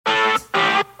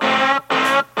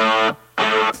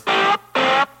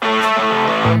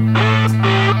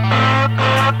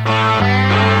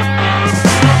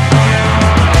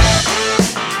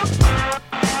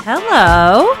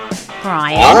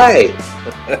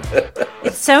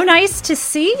It's so nice to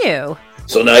see you.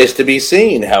 So nice to be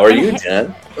seen. How are you,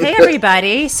 Jen? Hey,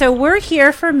 everybody. So we're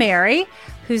here for Mary,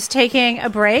 who's taking a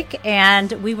break,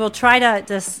 and we will try to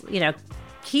just,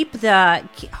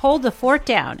 hold the fort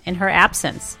down in her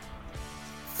absence.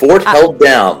 Fort held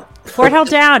down. Fort held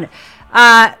down.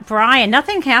 Brian,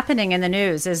 nothing happening in the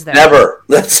news, is there? Never.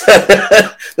 That's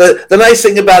the nice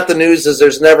thing about the news is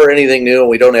there's never anything new, and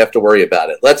we don't have to worry about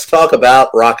it. Let's talk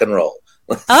about rock and roll.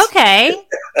 Okay,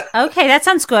 that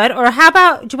sounds good. Or how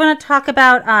about? Do you want to talk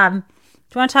about?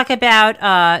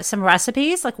 Some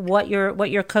recipes, like what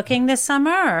you're cooking this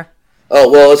summer? Or?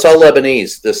 Oh well, it's all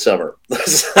Lebanese this summer.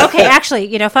 Okay,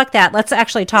 actually, fuck that. Let's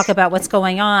actually talk about what's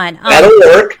going on. That'll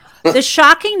work. The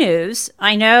shocking news,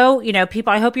 I know,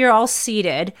 people, I hope you're all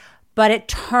seated, but it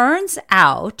turns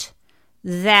out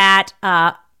that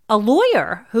a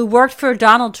lawyer who worked for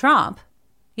Donald Trump,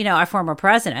 our former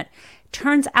president,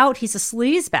 turns out he's a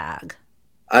sleazebag.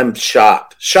 I'm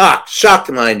shocked,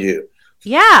 mind you.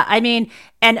 Yeah,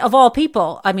 and of all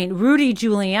people, Rudy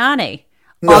Giuliani.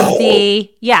 No.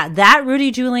 That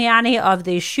Rudy Giuliani of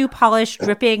the shoe polish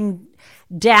dripping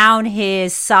down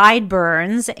his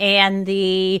sideburns and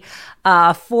the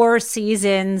Four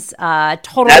Seasons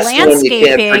total That's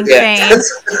landscaping thing.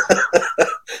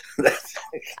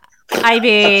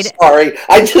 Sorry,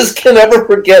 I just can never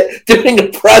forget doing a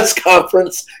press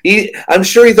conference. I'm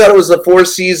sure he thought it was the Four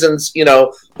Seasons,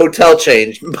 hotel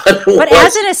change. But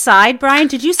as an aside, Brian,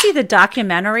 did you see the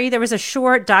documentary? There was a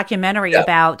short documentary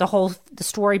about the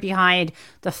story behind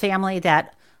the family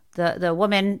that the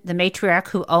woman, the matriarch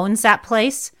who owns that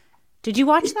place. Did you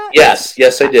watch that?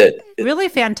 Yes, I did. Really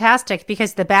fantastic,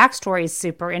 because the backstory is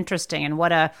super interesting, and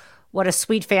what a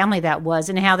sweet family that was,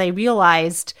 and how they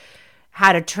realized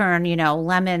how to turn,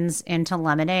 lemons into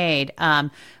lemonade.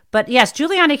 But yes,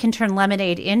 Giuliani can turn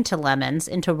lemonade into lemons,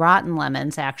 into rotten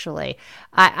lemons, actually.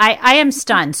 I am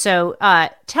stunned. So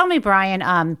tell me, Brian,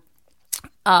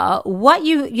 what I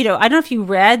don't know if you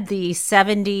read the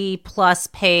 70-plus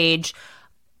page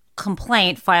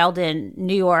complaint filed in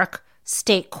New York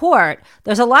State Court.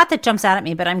 There's a lot that jumps out at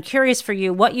me, but I'm curious for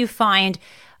you what you find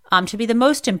to be the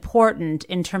most important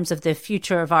in terms of the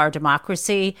future of our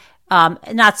democracy.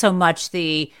 Not so much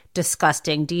the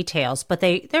disgusting details, but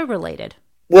they're related.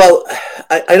 Well,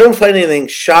 I don't find anything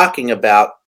shocking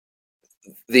about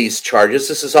these charges.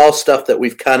 This is all stuff that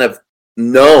we've kind of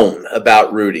known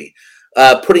about Rudy.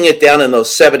 Putting it down in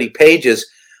those 70 pages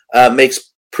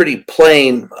makes pretty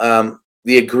plain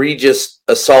the egregious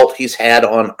assault he's had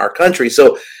on our country.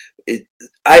 So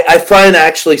I find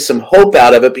actually some hope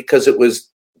out of it, because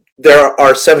there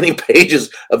are 70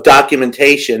 pages of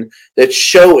documentation that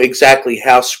show exactly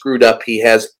how screwed up he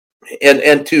has,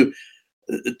 and to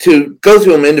go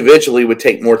through them individually would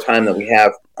take more time than we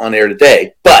have on air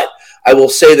today. But I will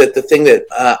say that the thing that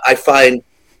I find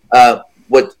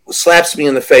what slaps me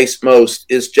in the face most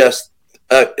is just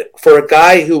for a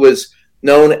guy who was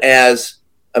known as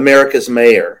America's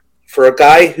mayor, for a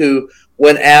guy who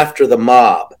went after the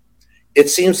mob, it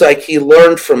seems like he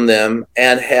learned from them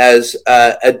and has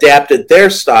adapted their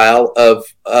style of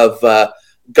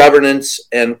governance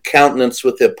and countenance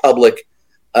with the public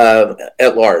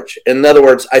at large. In other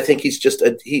words, I think he's just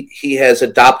he has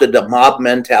adopted a mob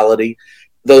mentality.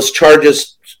 Those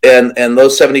charges and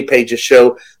those 70 pages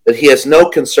show that he has no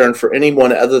concern for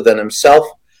anyone other than himself,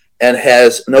 and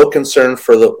has no concern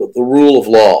for the rule of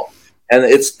law. And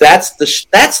that's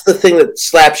the thing that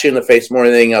slaps you in the face more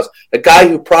than anything else. A guy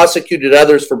who prosecuted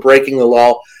others for breaking the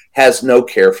law has no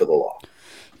care for the law.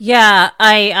 Yeah,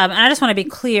 I just want to be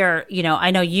clear.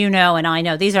 I know and I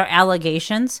know these are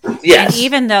allegations. Yes. And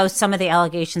even though some of the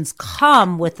allegations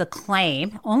come with the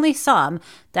claim, only some,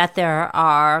 that there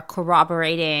are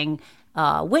corroborating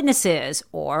witnesses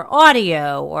or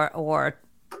audio or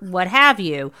what have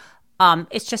you,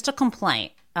 it's just a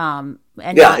complaint.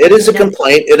 It is a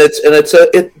complaint,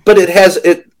 but it has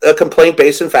a complaint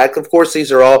based in fact. Of course,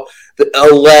 these are all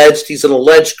alleged. He's an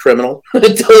alleged criminal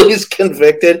until he's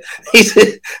convicted. He's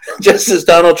just as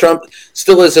Donald Trump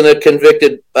still isn't a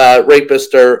convicted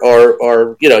rapist or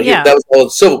that was all in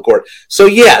civil court. So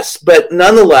yes, but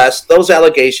nonetheless, those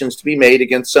allegations to be made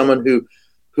against someone who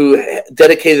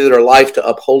dedicated their life to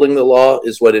upholding the law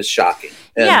is what is shocking.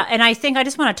 And I think I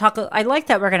just want to talk. I like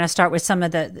that we're going to start with some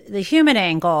of the human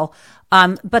angle,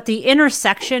 but the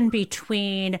intersection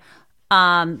between,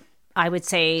 I would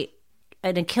say,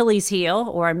 an Achilles heel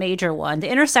or a major one, the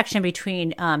intersection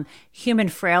between human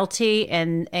frailty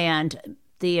and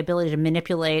the ability to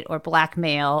manipulate or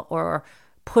blackmail or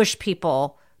push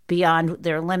people beyond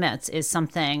their limits is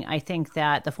something I think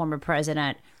that the former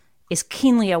president is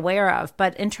keenly aware of.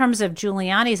 But in terms of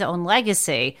Giuliani's own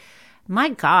legacy, my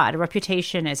God,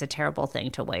 reputation is a terrible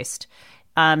thing to waste.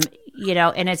 And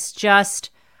it's just,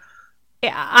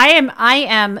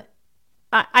 I'm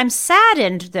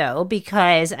saddened though,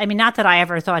 because not that I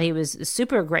ever thought he was a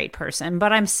super great person,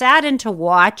 but I'm saddened to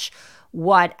watch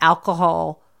what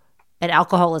alcohol and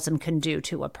alcoholism can do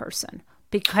to a person,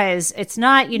 because it's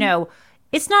not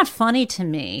funny to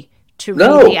me to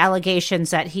read the allegations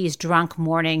that he's drunk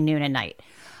morning, noon, and night.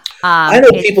 I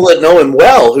know people that know him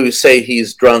well who say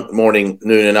he's drunk morning,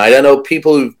 noon, and night. I know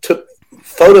people who took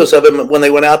photos of him when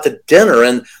they went out to dinner,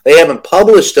 and they haven't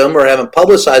published them or haven't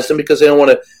publicized them because they don't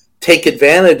want to take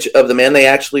advantage of the man. They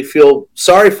actually feel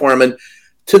sorry for him. And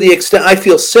to the extent I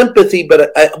feel sympathy,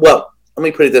 but let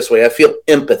me put it this way. I feel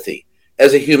empathy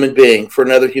as a human being for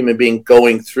another human being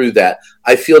going through that.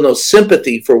 I feel no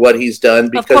sympathy for what he's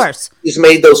done because he's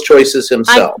made those choices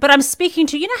himself. But I'm speaking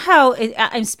to, how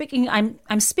I'm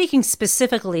speaking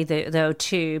specifically though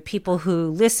to people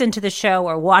who listen to the show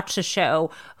or watch the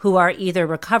show who are either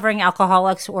recovering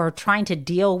alcoholics or trying to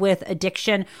deal with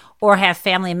addiction or have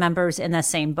family members in the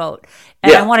same boat.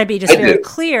 And I want to be just very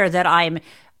clear that I'm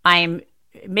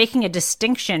making a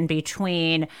distinction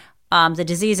between the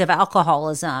disease of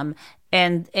alcoholism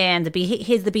and the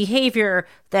behavior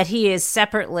that he is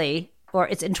separately, or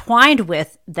it's entwined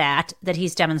with that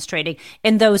he's demonstrating,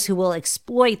 and those who will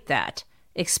exploit that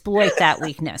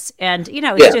weakness. And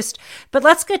it's just. But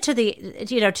let's get to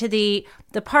the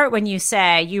part when you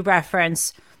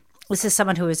reference, this is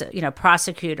someone who is a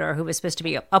prosecutor who was supposed to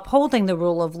be upholding the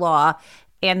rule of law,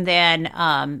 and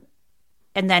then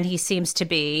he seems to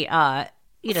be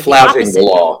flouting the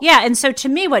law. Yeah, and so to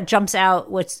me, what jumps out,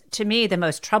 what's to me the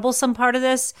most troublesome part of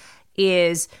this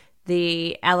is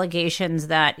the allegations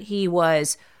that he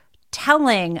was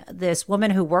telling this woman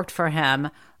who worked for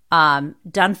him, Noelle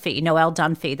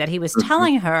Dunphy, that he was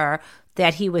telling her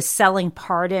that he was selling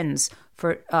pardons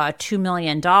for $2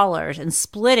 million and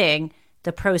splitting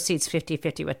the proceeds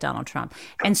 50-50 with Donald Trump.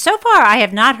 And so far, I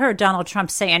have not heard Donald Trump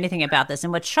say anything about this.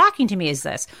 And what's shocking to me is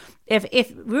this.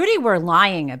 If Rudy were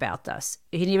lying about this,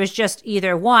 he was just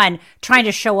either, one, trying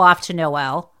to show off to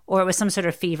Noelle, or it was some sort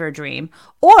of fever dream,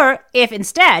 or if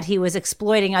instead he was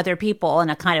exploiting other people in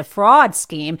a kind of fraud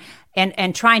scheme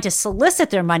and trying to solicit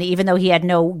their money, even though he had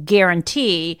no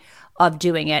guarantee of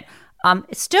doing it,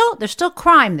 there's still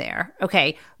crime there,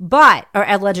 okay, or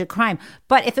alleged crime.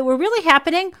 But if it were really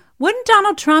happening, wouldn't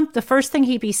Donald Trump, the first thing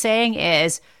he'd be saying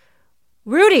is,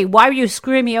 Rudy, why are you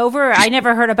screwing me over? I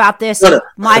never heard about this,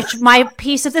 my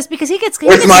piece of this, because he gets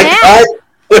mad.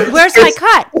 Where's my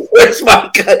cut? Where's my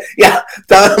cut? Yeah.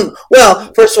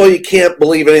 Well, first of all, you can't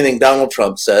believe anything Donald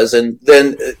Trump says. And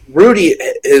then Rudy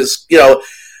is,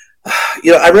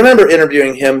 I remember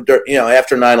interviewing him,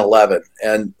 after 9/11,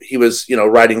 and he was,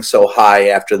 riding so high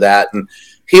after that. And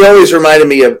he always reminded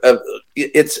me of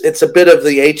it's a bit of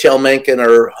the H.L. Mencken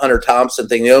or Hunter Thompson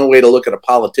thing. The only way to look at a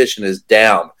politician is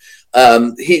down.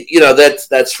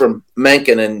 That's from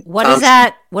Mencken and what Thompson. Is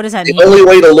that? What does that mean? The only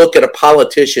way to look at a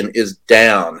politician is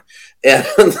down. And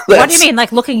what do you mean,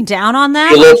 like looking down on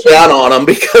that? You look down on them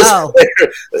because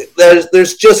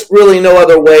there's just really no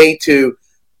other way to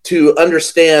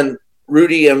understand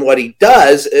Rudy and what he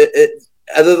does,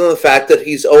 other than the fact that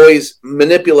he's always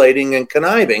manipulating and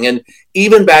conniving. And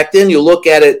even back then, you look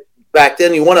at it back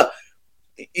then,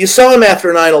 you saw him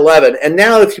after 9/11, and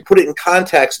now if you put it in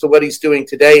context to what he's doing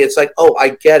today, it's like, oh, I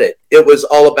get it. It was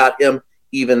all about him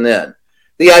even then.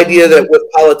 The idea that with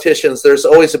politicians, there's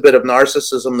always a bit of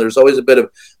narcissism. There's always a bit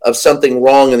of something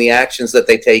wrong in the actions that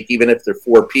they take, even if they're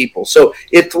for people. So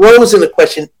it throws into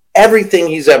question everything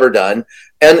he's ever done.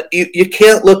 And you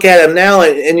can't look at him now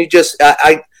and you just,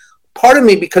 part of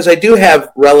me, because I do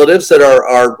have relatives that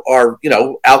are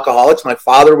alcoholics. My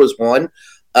father was one.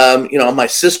 My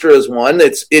sister is one.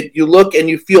 You look and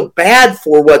you feel bad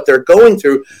for what they're going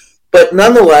through, but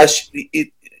nonetheless,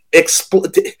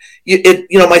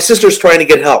 my sister's trying to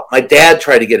get help. My dad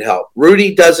tried to get help.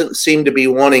 Rudy doesn't seem to be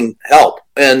wanting help,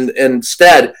 and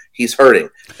instead he's hurting,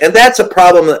 and that's a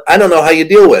problem that I don't know how you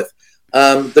deal with.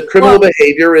 The criminal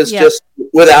behavior is just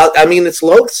it's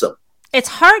loathsome. It's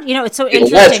hard, it's so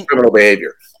interesting. Criminal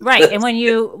behavior. Right. And when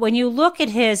you look at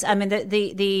his,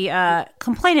 the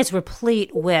complaint is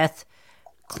replete with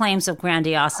claims of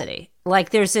grandiosity. Like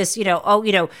there's this,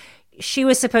 she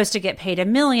was supposed to get paid $1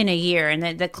 million a year,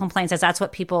 and the complaint says that's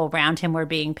what people around him were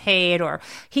being paid. Or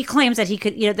he claims that he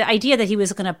could, the idea that he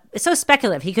was going to, it's so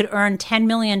speculative. He could earn $10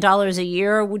 million a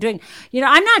year doing,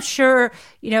 I'm not sure,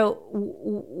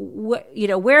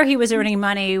 where he was earning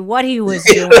money, what he was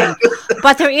doing.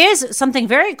 But there is something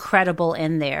very credible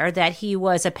in there that he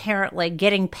was apparently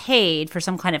getting paid for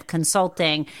some kind of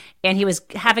consulting, and he was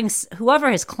having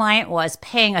whoever his client was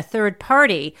paying a third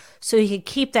party so he could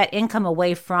keep that income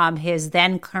away from his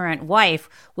then current wife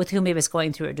with whom he was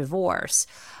going through a divorce.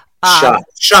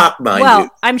 Shocked, mind you. Well,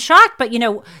 I'm shocked, but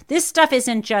this stuff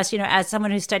isn't just, as someone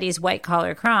who studies white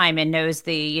collar crime and knows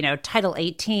the, Title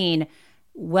 18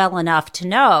 well enough to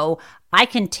know, I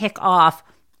can tick off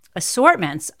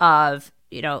assortments of,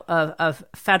 of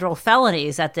federal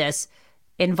felonies that this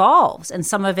involves. And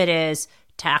some of it is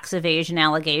tax evasion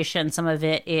allegations. Some of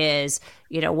it is,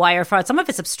 wire fraud. Some of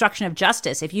it's obstruction of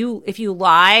justice. If you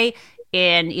lie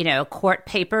in, court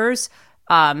papers,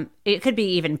 it could be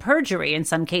even perjury in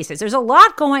some cases. There's a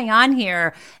lot going on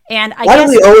here. And why do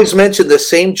we always mention the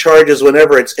same charges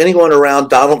whenever it's anyone around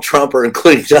Donald Trump or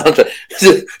including Donald Trump?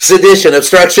 Sedition,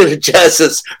 obstruction of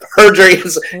justice, perjury.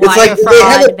 It's like fraud, they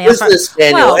have a business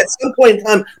manual. Well, at some point in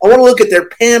time, I want to look at their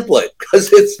pamphlet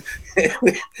because it's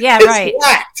right.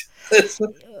 Whacked.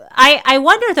 I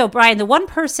wonder, though, Brian, the one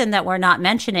person that we're not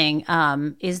mentioning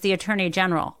is the Attorney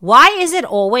General. Why is it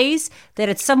always that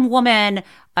it's some woman,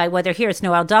 whether here it's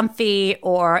Noelle Dunphy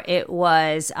or it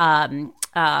was, why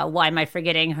am I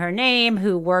forgetting her name,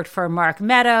 who worked for Mark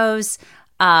Meadows,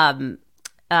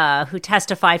 who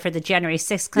testified for the January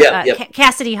 6th,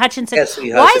 Cassidy Hutchinson.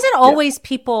 Why is it always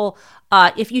people,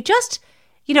 if you just,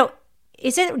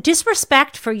 is it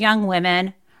disrespect for young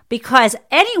women? Because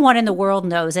anyone in the world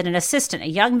knows that an assistant, a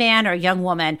young man or a young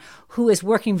woman who is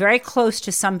working very close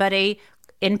to somebody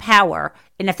in power,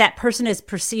 and if that person is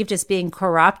perceived as being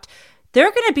corrupt,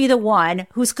 they're going to be the one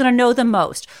who's going to know the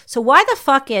most. So why the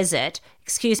fuck is it,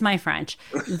 excuse my French,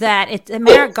 that it's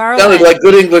Merrick Garland... Sounded like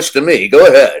good English to me. Go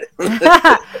ahead.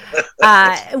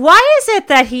 Why is it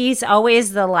that he's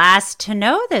always the last to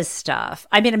know this stuff?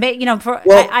 I mean,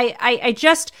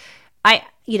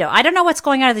 I don't know what's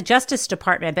going on in the Justice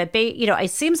Department, but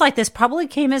it seems like this probably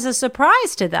came as a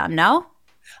surprise to them. No,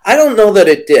 I don't know that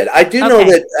it did. I do know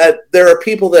that there are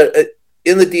people that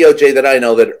in the DOJ that I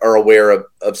know that are aware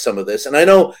of some of this, and I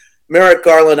know Merrick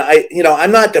Garland.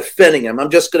 I'm not defending him. I'm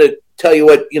just going to tell you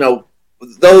what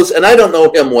those, and I don't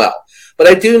know him well, but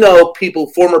I do know people,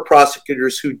 former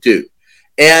prosecutors who do,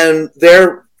 and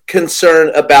they're concern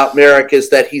about Merrick is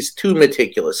that he's too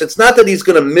meticulous. It's not that he's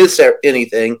going to miss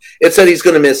anything. It's that he's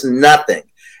going to miss nothing.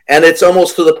 And it's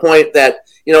almost to the point that,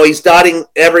 he's dotting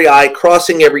every I,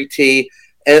 crossing every T,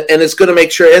 and is going to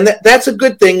make sure. And that's a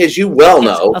good thing, as you well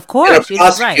know, of course, a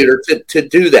prosecutor to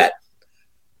do that.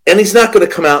 And he's not going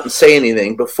to come out and say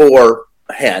anything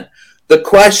beforehand. The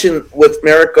question with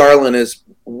Merrick Garland is,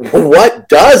 what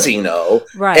does he know?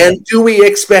 Right. And do we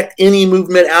expect any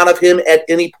movement out of him at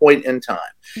any point in time?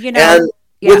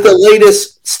 With the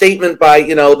latest statement by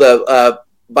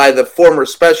the former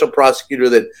special prosecutor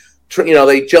that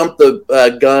they jumped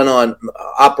the gun on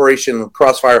Operation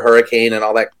Crossfire Hurricane and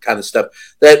all that kind of stuff,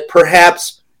 that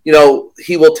perhaps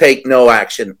he will take no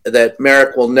action, that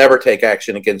Merrick will never take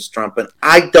action against Trump, and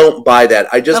I don't buy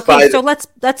that. I just buy. So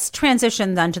let's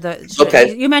transition then to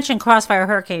the. You mentioned Crossfire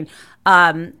Hurricane.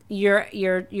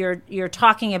 You're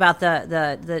talking about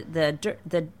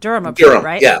the Durham report,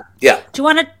 right? Yeah. Do you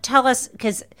want to tell us,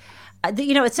 because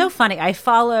it's so funny. I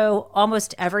follow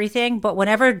almost everything, but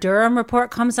whenever Durham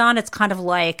report comes on, it's kind of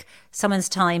like someone's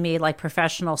telling me like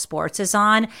professional sports is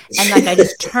on, and like I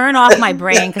just turn off my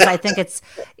brain because I think it's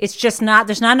just not,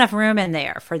 there's not enough room in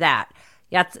there for that.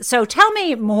 Yeah. So tell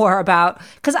me more about,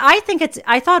 because I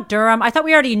thought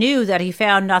we already knew that he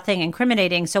found nothing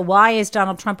incriminating. So why is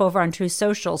Donald Trump over on Truth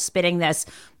Social spitting this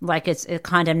like it's a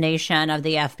condemnation of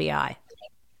the FBI?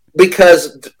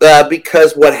 Because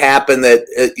what happened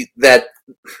that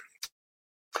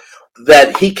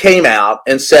he came out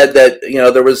and said that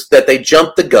that they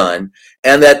jumped the gun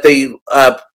and that they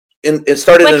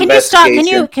started an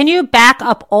investigation. Can you back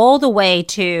up all the way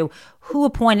to who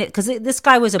appointed? Because this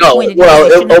guy was appointed.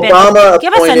 Obama.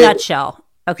 Give us a nutshell.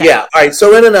 Okay. Yeah. All right.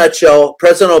 So in a nutshell,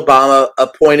 President Obama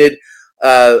appointed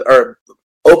or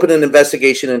opened an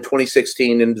investigation in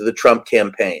 2016 into the Trump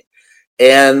campaign.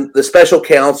 And the special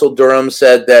counsel, Durham,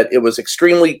 said that it was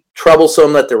extremely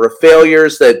troublesome, that there were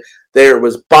failures, that there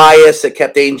was bias that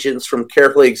kept agents from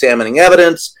carefully examining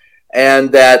evidence,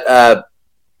 and that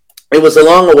it was a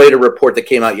long-awaited report that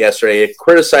came out yesterday. It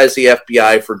criticized the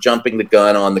FBI for jumping the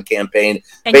gun on the campaign.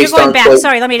 And you're going back.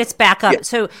 Sorry, let me just back up. Yeah.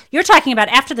 So you're talking about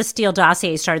after the Steele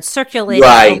dossier started circulating,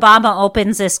 right. Obama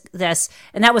opens this,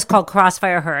 and that was called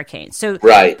Crossfire Hurricane. So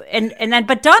right, and then,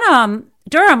 but Dunham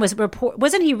Durham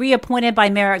wasn't he reappointed by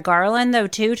Merrick Garland though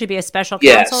too to be a special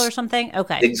counsel Yes, or something?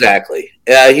 Okay. exactly.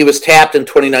 He was tapped in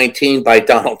 2019 by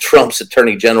Donald Trump's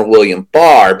Attorney General Bill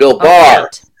Oh, Barr,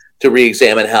 right. to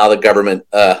re-examine how the government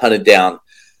hunted down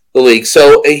the leak.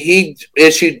 So he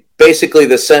issued basically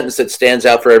the sentence that stands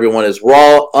out for everyone is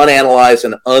raw, unanalyzed,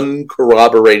 and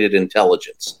uncorroborated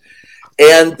intelligence.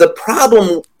 And the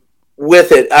problem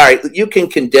with it, all right, you can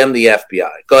condemn the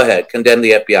FBI. Go ahead, condemn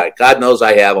the FBI. God knows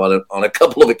I have on a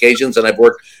couple of occasions, and I've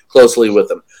worked closely with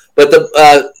them. But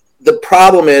the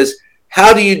problem is,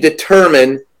 how do you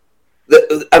determine?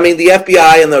 The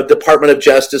FBI and the Department of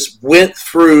Justice went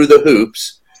through the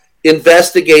hoops,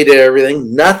 investigated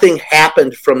everything. Nothing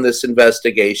happened from this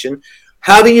investigation.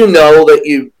 How do you know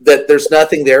that there's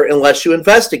nothing there unless you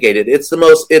investigate it?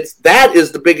 That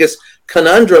is the biggest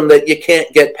conundrum that you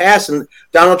can't get past. And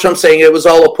Donald Trump saying it was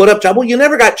all a put up job. Well, you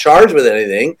never got charged with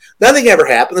anything. Nothing ever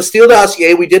happened. The Steele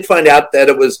dossier, we did find out that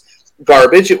it was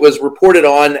garbage. It was reported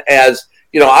on as,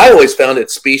 I always found it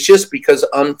specious because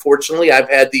unfortunately I've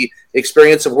had the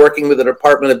experience of working with the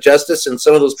Department of Justice and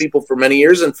some of those people for many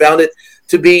years and found it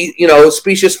to be,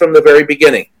 specious from the very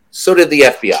beginning. So did the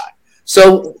FBI.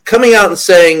 So coming out and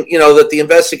saying, that the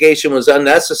investigation was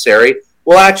unnecessary,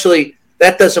 well, actually,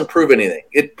 that doesn't prove anything.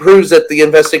 It proves that the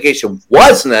investigation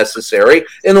was necessary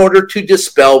in order to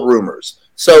dispel rumors.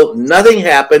 So nothing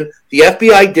happened. The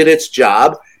FBI did its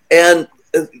job, and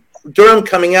Durham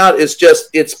coming out is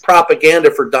it's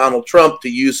propaganda for Donald Trump to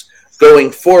use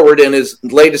going forward in his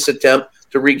latest attempt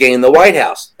to regain the White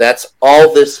House. That's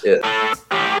all this is.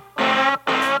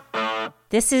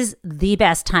 This is the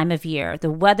best time of year.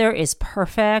 The weather is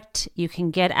perfect. You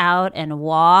can get out and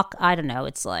walk. I don't know,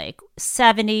 it's like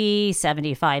 70,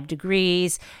 75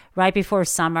 degrees right before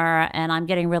summer. And I'm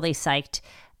getting really psyched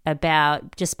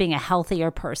about just being a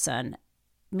healthier person.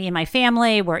 Me and my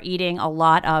family, we're eating a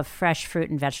lot of fresh fruit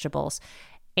and vegetables.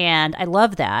 And I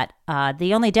love that.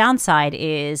 The only downside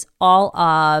is all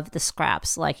of the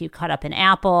scraps. Like you cut up an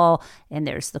apple and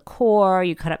there's the core,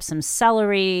 you cut up some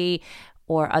celery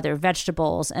or other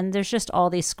vegetables, and there's just all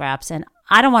these scraps. And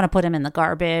I don't want to put them in the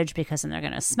garbage because then they're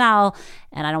going to smell,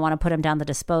 and I don't want to put them down the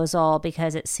disposal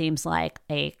because it seems like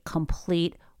a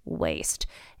complete waste.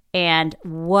 And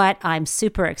what I'm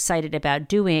super excited about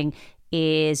doing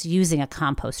is using a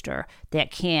composter that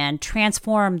can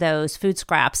transform those food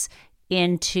scraps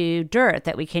into dirt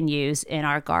that we can use in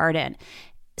our garden.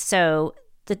 So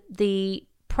the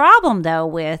problem, though,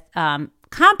 with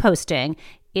composting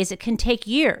is it can take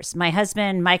years. My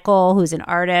husband, Michael, who's an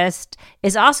artist,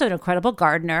 is also an incredible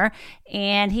gardener,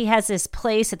 and he has this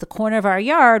place at the corner of our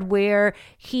yard where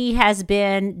he has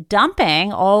been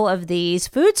dumping all of these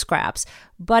food scraps.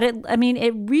 But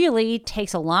it really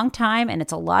takes a long time, and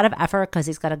it's a lot of effort because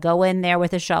he's got to go in there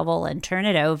with a shovel and turn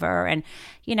it over. And,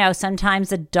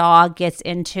 sometimes a dog gets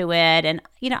into it. And,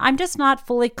 I'm just not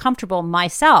fully comfortable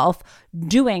myself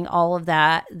doing all of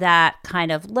that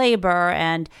kind of labor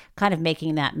and kind of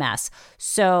making that mess.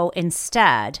 So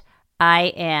instead,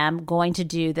 I am going to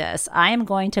do this. I am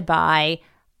going to buy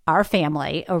our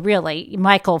family, or really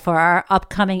Michael, for our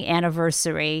upcoming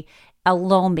anniversary, a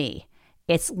Lomi.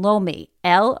 It's Lomi,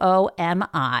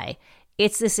 Lomi.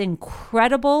 It's this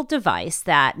incredible device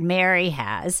that Mary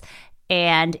has,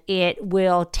 and it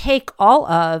will take all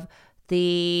of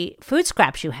the food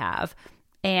scraps you have,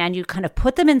 and you kind of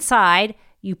put them inside,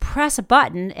 you press a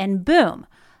button, and boom.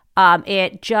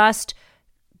 It just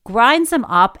grinds them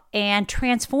up and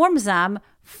transforms them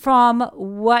from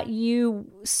what you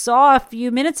saw a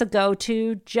few minutes ago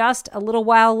to just a little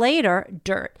while later,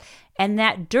 dirt. And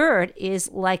that dirt is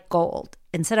like gold.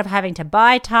 Instead of having to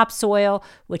buy topsoil,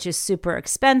 which is super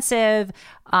expensive,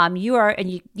 you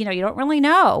don't really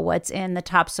know what's in the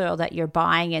topsoil that you're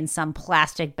buying in some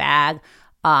plastic bag,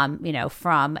 from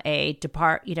a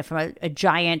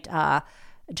giant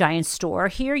store.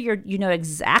 Here, you know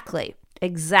exactly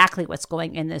what's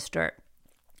going in this dirt.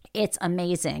 It's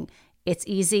amazing. It's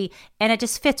easy, and it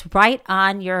just fits right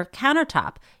on your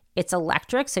countertop. It's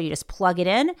electric, so you just plug it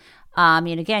in. And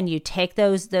again, you take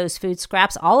those food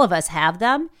scraps. All of us have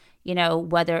them,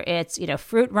 whether it's,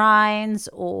 fruit rinds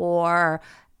or,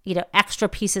 extra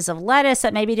pieces of lettuce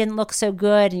that maybe didn't look so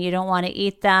good and you don't want to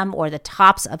eat them, or the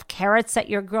tops of carrots that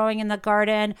you're growing in the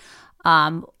garden.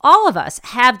 All of us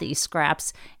have these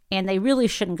scraps, and they really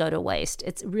shouldn't go to waste.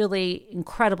 It's really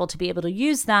incredible to be able to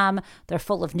use them. They're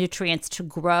full of nutrients to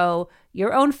grow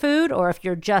your own food, or if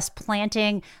you're just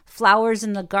planting flowers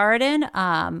in the garden,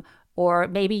 or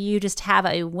maybe you just have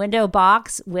a window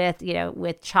box with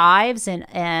chives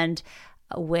and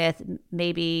with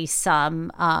maybe some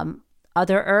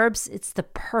other herbs. It's the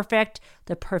perfect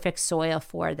soil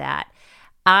for that.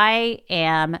 I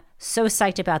am so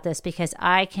psyched about this because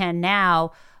I can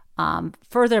now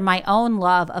further my own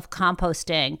love of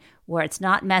composting, where it's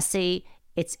not messy,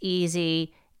 it's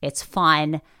easy, it's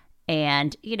fun.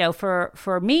 And,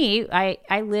 for me,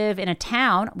 I live in a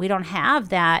town. We don't have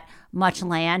that much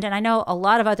land. And I know a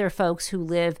lot of other folks who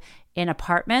live in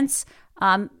apartments.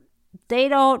 They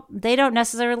don't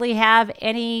necessarily have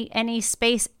any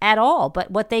space at all.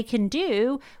 But what they can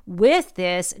do with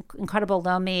this incredible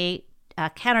Lomi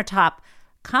countertop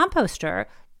composter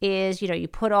is, you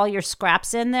put all your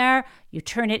scraps in there, you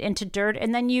turn it into dirt,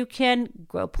 and then you can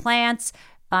grow plants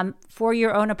for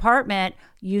your own apartment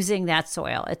using that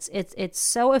soil. It's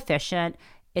so efficient.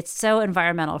 It's so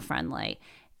environmental friendly.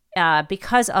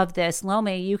 Because of this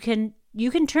Lomi, you can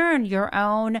turn your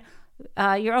own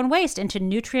waste into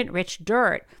nutrient-rich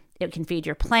dirt. It can feed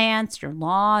your plants, your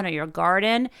lawn, or your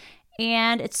garden.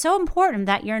 And it's so important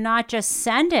that you're not just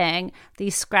sending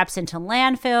these scraps into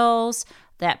landfills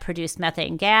that produce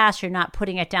methane gas. You're not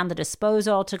putting it down the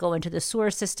disposal to go into the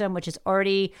sewer system, which is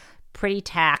already pretty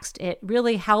taxed. It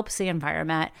really helps the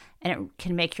environment, and it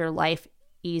can make your life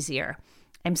easier.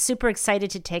 I'm super excited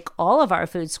to take all of our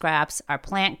food scraps, our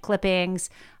plant clippings,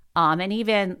 and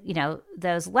even,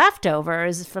 those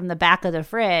leftovers from the back of the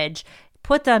fridge,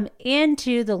 put them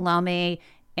into the Lomi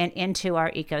and into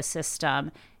our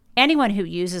ecosystem. Anyone who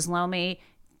uses Lomi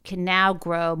can now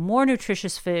grow more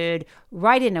nutritious food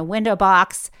right in a window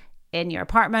box in your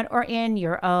apartment or in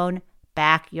your own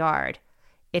backyard.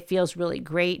 It feels really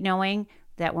great knowing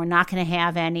that we're not going to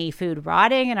have any food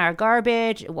rotting in our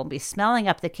garbage. It won't be smelling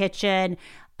up the kitchen.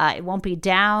 It won't be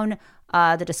down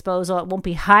the disposal. It won't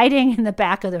be hiding in the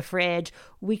back of the fridge.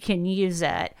 We can use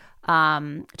it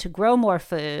to grow more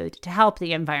food, to help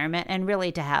the environment, and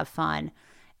really to have fun.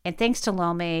 And thanks to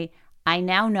Lomi, I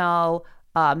now know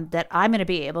that I'm going to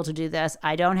be able to do this.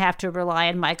 I don't have to rely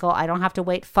on Michael. I don't have to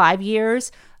wait 5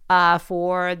 years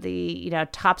for the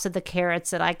tops of the carrots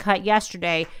that I cut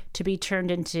yesterday to be turned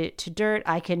into dirt.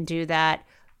 I can do that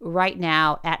right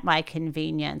now at my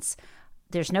convenience.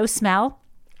 There's no smell,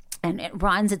 and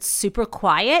it's super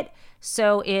quiet,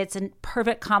 so it's a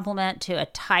perfect complement to a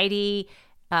tidy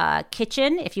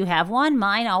kitchen if you have one.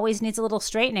 Mine always needs a little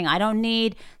straightening. I don't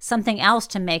need something else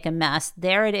to make a mess.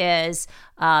 There it is,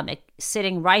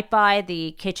 sitting right by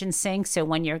the kitchen sink, so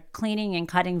when you're cleaning and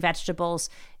cutting vegetables,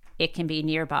 it can be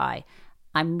nearby.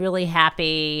 I'm really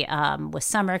happy with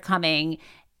summer coming.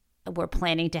 We're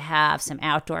planning to have some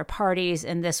outdoor parties,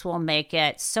 and this will make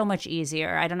it so much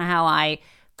easier. I don't know how I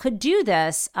could do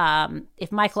this.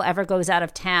 If Michael ever goes out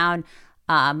of town,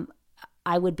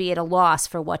 I would be at a loss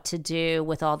for what to do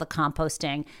with all the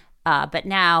composting. But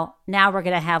now we're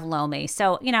going to have Lomi.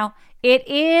 So, it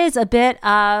is a bit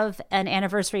of an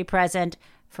anniversary present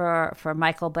for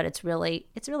Michael, but it's really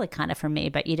kind of for me,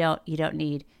 but you don't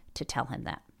need to tell him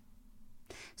that.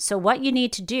 So what you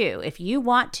need to do, if you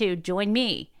want to join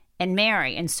me and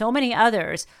Mary and so many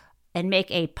others and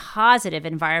make a positive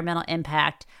environmental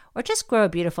impact, or just grow a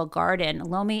beautiful garden,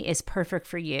 Lomi is perfect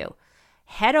for you.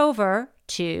 Head over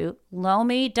to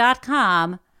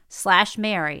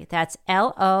lomi.com/Mary. That's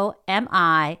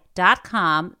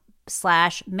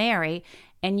LOMI.com/Mary.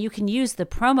 And you can use the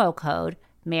promo code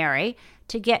Mary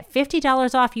to get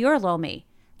 $50 off your Lomi.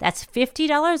 That's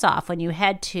 $50 off when you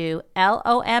head to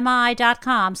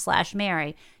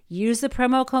LOMI.com/Mary. Use the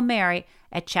promo code Mary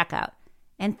at checkout.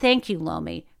 And thank you,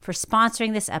 Lomi, for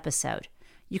sponsoring this episode.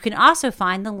 You can also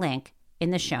find the link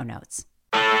in the show notes.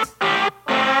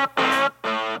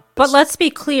 But let's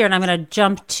be clear, and I'm going to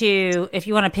jump to, if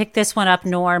you want to pick this one up,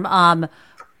 Norm,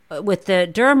 with the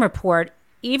Durham report,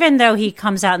 even though he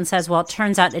comes out and says, well, it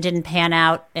turns out it didn't pan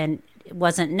out and it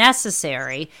wasn't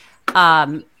necessary,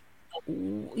 Benghazi,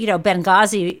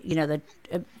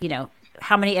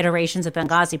 how many iterations of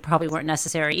Benghazi probably weren't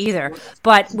necessary either.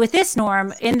 But with this,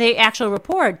 Norm, in the actual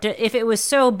report, if it was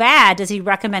so bad, does he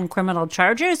recommend criminal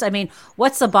charges? I mean,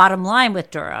 what's the bottom line with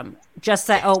Durham? Just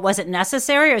that, was it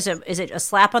necessary, or is it a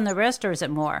slap on the wrist, or is it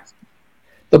more?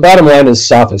 The bottom line is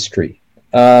sophistry.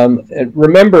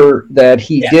 Remember that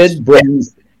he did bring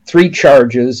 3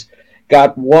 charges,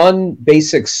 got one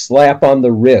basic slap on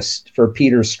the wrist for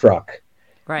Peter Strzok.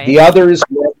 Right. The others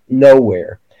went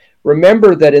nowhere.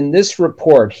 Remember that in this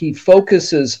report, he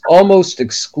focuses almost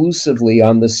exclusively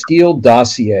on the Steele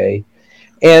dossier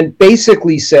and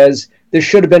basically says there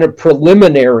should have been a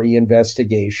preliminary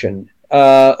investigation.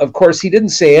 Of course, he didn't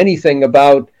say anything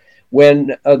about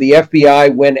when the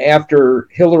FBI went after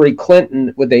Hillary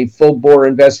Clinton with a full-bore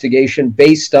investigation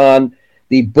based on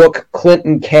the book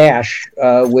Clinton Cash,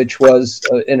 which was,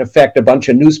 in effect, a bunch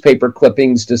of newspaper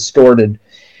clippings distorted.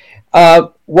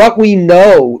 What we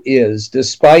know is,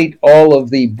 despite all of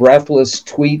the breathless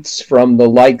tweets from the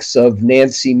likes of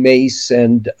Nancy Mace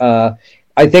and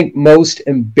I think most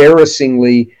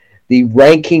embarrassingly, the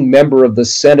ranking member of the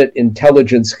Senate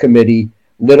Intelligence Committee,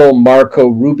 little Marco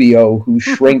Rubio, who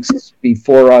shrinks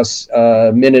before us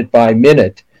minute by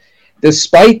minute,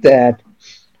 despite that,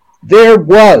 there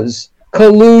was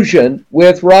collusion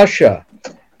with Russia.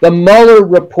 The Mueller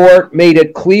report made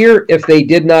it clear if they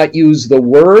did not use the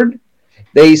word.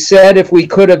 They said if we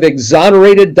could have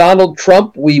exonerated Donald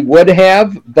Trump, we would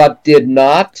have, but did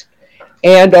not.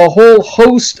 And a whole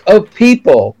host of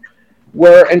people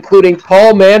were, including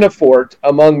Paul Manafort,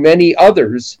 among many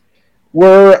others,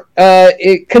 were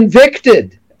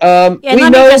convicted. And let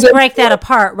me just break that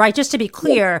apart, right? Just to be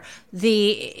clear,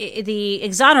 the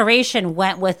exoneration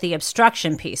went with the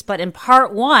obstruction piece. But in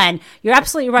part one, you're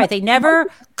absolutely right. They never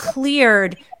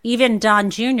cleared even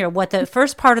Don Jr. What the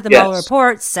first part of the Mueller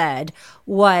report said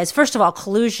was, first of all,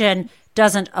 collusion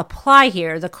doesn't apply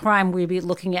here. The crime we'd be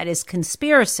looking at is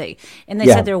conspiracy. And they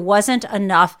said there wasn't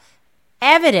enough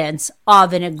evidence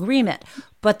of an agreement.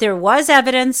 But there was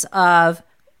evidence of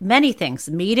many things,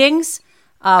 meetings,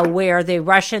 where the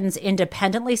Russians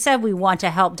independently said we want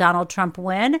to help Donald Trump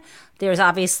win. There's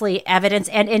obviously evidence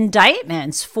and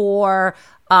indictments for,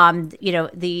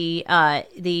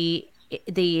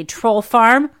 the troll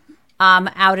farm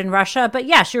out in Russia. But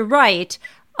yes, you're right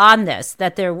on this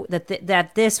that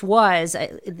this was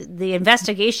the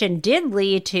investigation did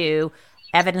lead to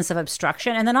evidence of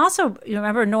obstruction, and then also you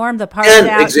remember, Norm, the part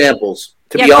 10 examples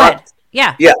to be honest.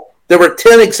 Yeah, there were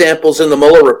 10 examples in the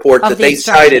Mueller report that they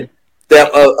cited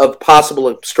of possible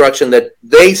obstruction that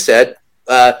they said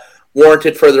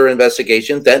warranted further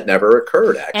investigation that never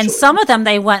occurred, actually. And some of them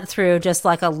they went through just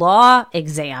like a law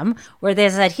exam where they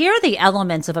said, here are the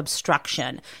elements of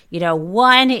obstruction.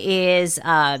 One is,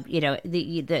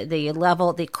 the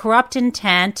level, the corrupt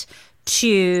intent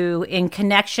to, in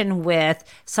connection with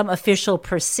some official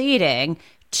proceeding,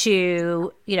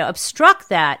 to, obstruct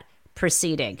that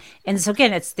proceeding. And so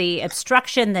again, it's the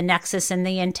obstruction, the nexus, and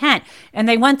the intent. And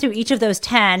they went through each of those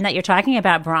 10 that you're talking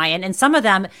about, Brian. And some of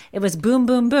them, it was boom,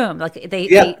 boom, boom. Like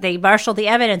they marshaled the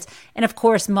evidence. And of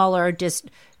course, Mueller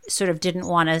just sort of didn't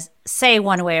want to say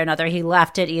one way or another. He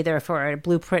left it either for a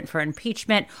blueprint for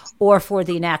impeachment or for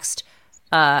the next,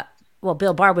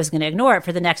 Bill Barr was going to ignore it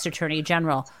for the next attorney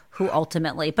general who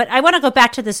ultimately. But I want to go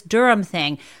back to this Durham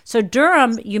thing. So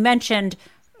Durham, you mentioned,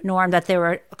 Norm, that there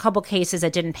were a couple cases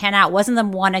that didn't pan out. Wasn't there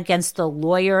one against the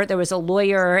lawyer? There was a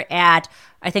lawyer at,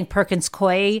 I think, Perkins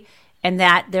Coie, and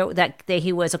that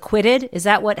he was acquitted. Is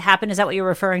that what happened? Is that what you're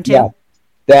referring to? Yeah,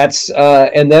 that's.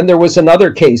 And then there was another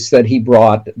case that he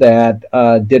brought that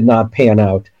did not pan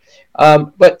out.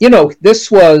 But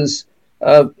this was.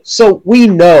 So we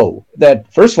know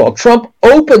that, first of all, Trump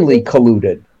openly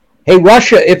colluded. Hey,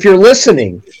 Russia, if you're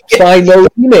listening, find those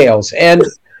emails. And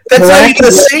that's not even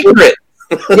a secret.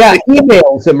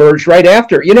 Emails emerged right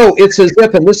after. It's as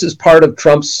if, and this is part of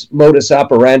Trump's modus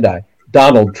operandi,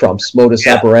 Donald Trump's modus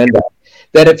operandi,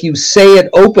 that if you say it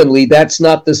openly, that's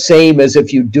not the same as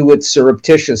if you do it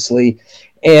surreptitiously.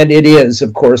 And it is,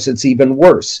 of course, it's even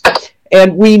worse.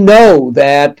 And we know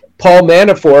that Paul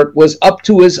Manafort was up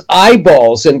to his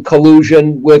eyeballs in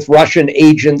collusion with Russian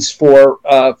agents for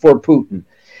Putin.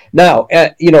 Now,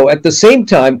 at the same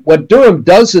time, what Durham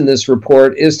does in this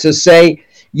report is to say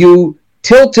you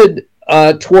tilted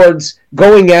towards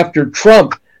going after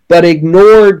Trump, but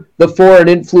ignored the foreign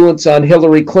influence on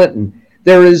Hillary Clinton.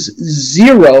 There is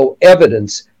zero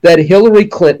evidence that Hillary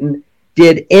Clinton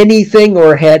did anything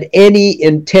or had any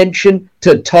intention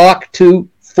to talk to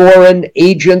foreign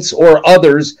agents or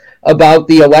others about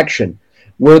the election.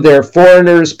 Were there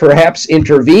foreigners perhaps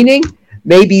intervening?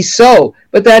 Maybe so,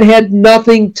 but that had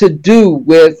nothing to do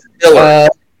with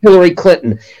Hillary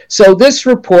Clinton. So this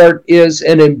report is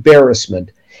an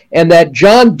embarrassment. And that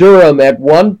John Durham at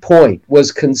one point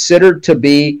was considered to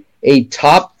be a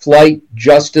top-flight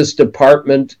Justice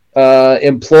Department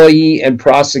employee and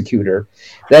prosecutor,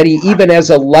 that he even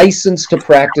has a license to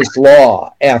practice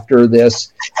law after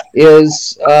this,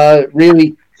 is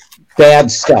really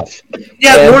bad stuff.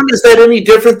 Yeah, Norm, is that any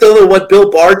different, though, than what Bill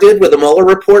Barr did with the Mueller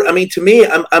report? I mean, to me,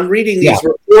 I'm reading these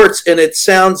reports, and it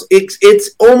sounds,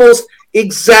 it's almost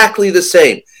exactly the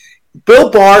same. Bill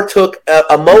Barr took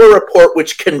a Mueller report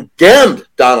which condemned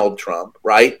Donald Trump,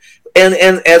 right? And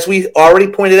as we already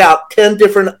pointed out, 10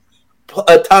 different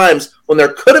times when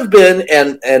there could have been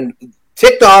and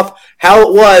ticked off how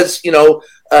it was,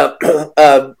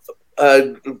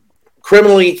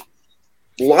 criminally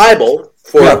liable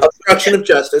for obstruction of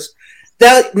justice.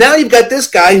 Now you've got this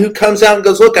guy who comes out and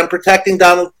goes, look, I'm protecting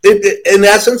Donald. In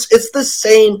essence, it's the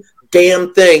same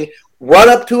damn thing, run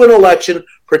up to an election,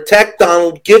 protect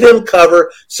Donald, give him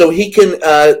cover so he can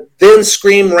then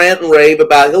scream, rant, and rave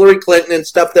about Hillary Clinton and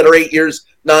stuff that are 8 years,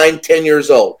 9, 10 years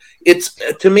old. It's,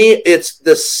 to me, it's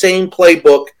the same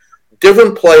playbook,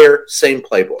 different player, same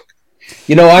playbook.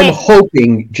 You know, I'm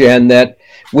hoping, Jen, that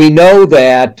we know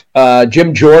that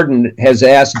Jim Jordan has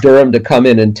asked Durham to come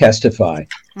in and testify.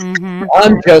 Mm-hmm.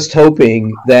 I'm just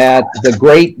hoping that the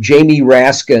great Jamie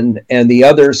Raskin and the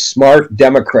other smart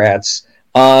Democrats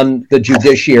on the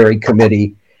Judiciary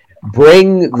Committee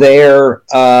bring their,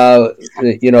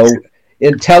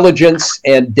 intelligence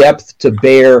and depth to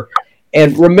bear.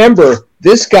 And remember,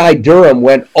 this guy Durham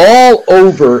went all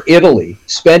over Italy,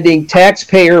 spending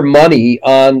taxpayer money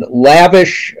on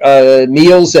lavish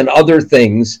meals and other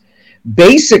things,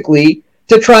 basically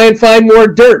to try and find more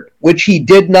dirt, which he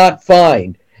did not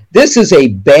find. This is a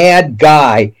bad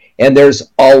guy, and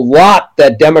there's a lot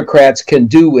that Democrats can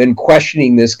do in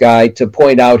questioning this guy to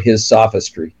point out his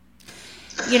sophistry.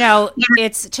 You know,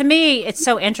 to me, it's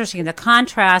so interesting, the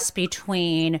contrast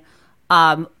between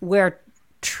where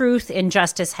truth and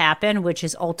justice happen, which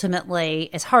is ultimately,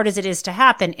 as hard as it is to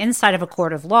happen, inside of a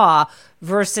court of law,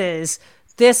 versus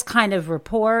this kind of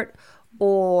report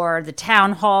or the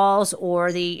town halls or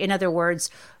in other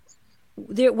words,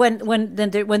 when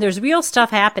there's real stuff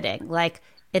happening, like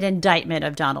an indictment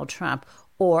of Donald Trump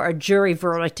or a jury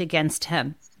verdict against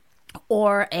him,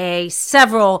 or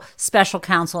several special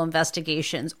counsel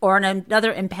investigations, or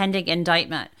another impending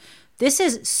indictment. This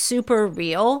is super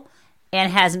real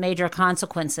and has major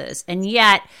consequences. And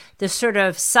yet the sort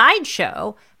of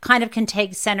sideshow kind of can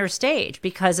take center stage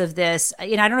because of this. I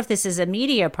don't know if this is a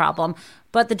media problem,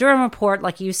 but the Durham report,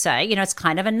 like you say, it's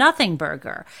kind of a nothing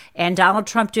burger. And Donald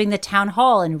Trump doing the town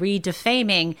hall and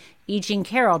re-defaming E. Jean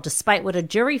Carroll, despite what a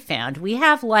jury found. We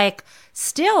have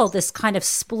still this kind of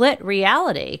split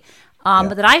reality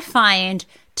that I find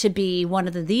to be one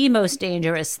of the most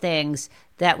dangerous things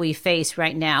that we face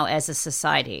right now as a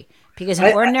society. Because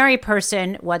an ordinary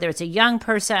person, whether it's a young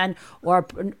person or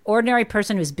an ordinary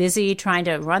person who's busy trying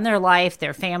to run their life,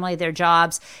 their family, their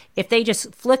jobs, if they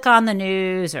just flick on the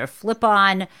news or flip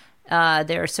on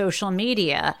their social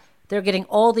media, they're getting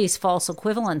all these false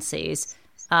equivalencies.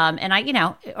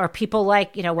 Or people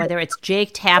whether it's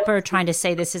Jake Tapper trying to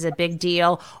say this is a big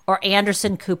deal, or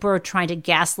Anderson Cooper trying to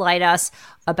gaslight us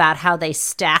about how they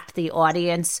stacked the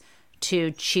audience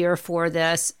to cheer for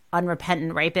this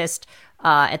unrepentant rapist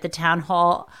at the town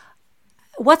hall.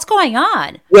 What's going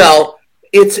on? Well,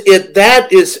 it's a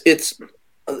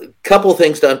couple of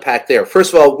things to unpack there.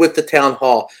 First of all, with the town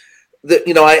hall,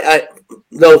 I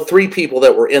know three people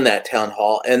that were in that town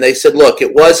hall, and they said, look,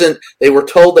 they were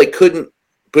told they couldn't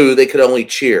boo, they could only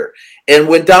cheer. And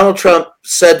when Donald Trump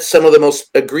said some of the most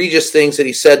egregious things that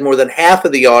he said, more than half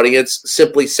of the audience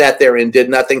simply sat there and did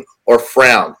nothing or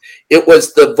frowned. It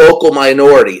was the vocal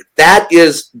minority. That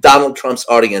is Donald Trump's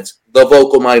audience, the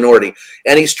vocal minority.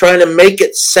 And he's trying to make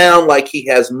it sound like he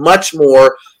has much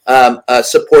more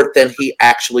support than he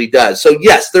actually does. So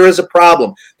yes, there is a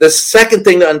problem. The second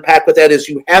thing to unpack with that is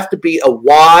you have to be a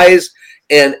wise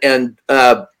and an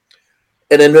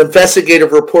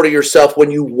investigative reporter yourself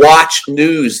when you watch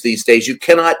news these days. You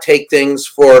cannot take things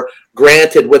for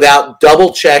granted without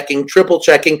double checking, triple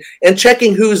checking, and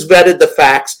checking who's vetted the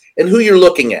facts and who you're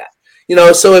looking at.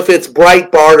 So if it's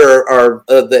Breitbart or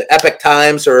the Epic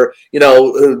Times or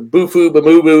Bufu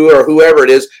Bamubu or whoever it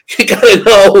is, you gotta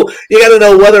know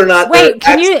whether or not. Wait,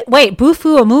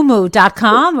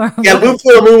 bufuamumu.com or yeah,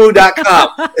 bufuamumu.com.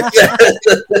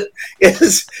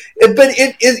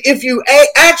 If you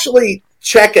actually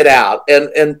check it out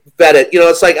and vet it,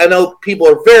 it's like, I know people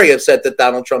are very upset that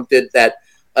Donald Trump did that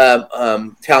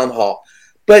town hall.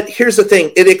 But here's the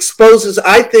thing. It exposes,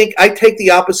 I think, I take the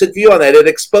opposite view on that. It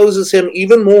exposes him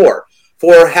even more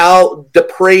for how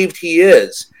depraved he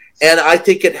is. And I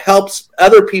think it helps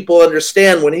other people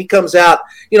understand when he comes out.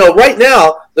 Right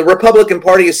now, the Republican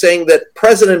Party is saying that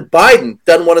President Biden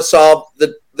doesn't want to solve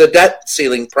the debt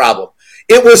ceiling problem.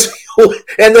 And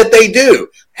that they do.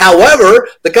 However,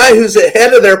 the guy who's the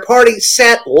head of their party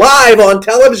sat live on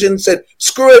television and said,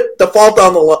 screw it, default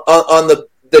on the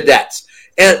debts.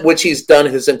 And which he's done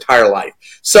his entire life.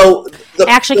 So,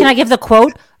 can I give the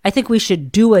quote? I think we should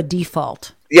do a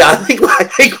default. Yeah, I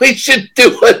think we should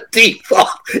do a default.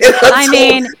 I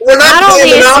mean, we're not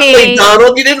playing Monopoly,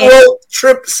 Donald. You didn't roll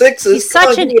trip sixes. He's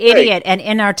such an idiot and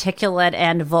inarticulate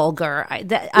and vulgar.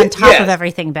 On top of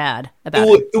everything bad about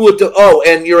him. Oh,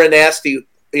 and you're a nasty.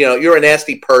 You're a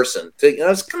nasty person.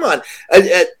 Come on,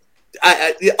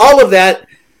 all of that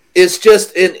is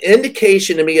just an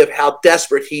indication to me of how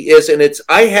desperate he is. And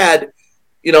I had,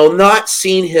 not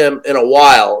seen him in a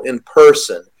while in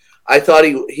person. I thought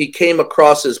he came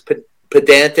across as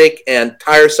pedantic and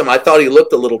tiresome. I thought he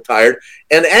looked a little tired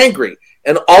and angry.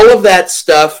 And all of that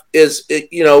stuff is,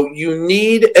 you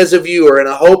need as a viewer, and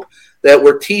I hope that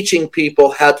we're teaching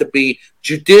people how to be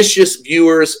judicious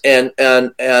viewers and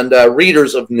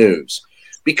readers of news.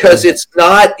 Because it's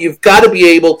not, you've got to be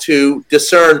able to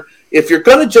discern. If you're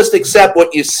going to just accept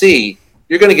what you see,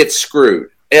 you're going to get screwed.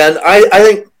 And I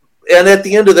think, and at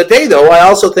the end of the day, though, I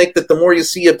also think that the more you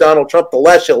see of Donald Trump, the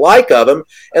less you like of him.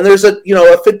 And there's a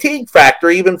fatigue factor,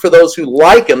 even for those who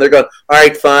like him. They're going, all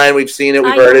right, fine, we've seen it,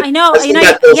 we've heard it. I know,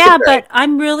 but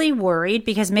I'm really worried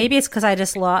because maybe it's because I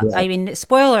just lost. Yeah. I mean,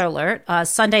 spoiler alert: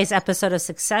 Sunday's episode of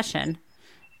Succession.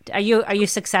 Are you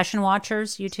Succession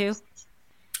watchers? You too?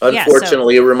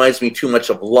 Unfortunately, it reminds me too much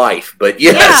of life, but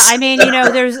yes. Yeah, I mean,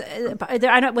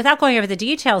 without going over the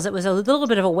details, it was a little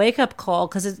bit of a wake-up call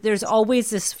because there's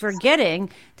always this forgetting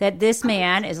that this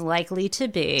man is likely to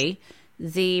be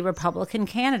the Republican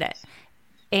candidate.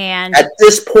 And at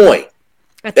this point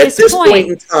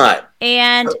in time.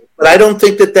 But I don't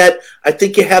think I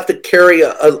think you have to carry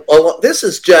this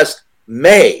is just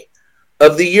May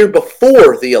of the year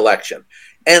before the election.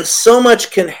 And so much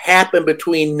can happen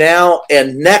between now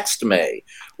and next May,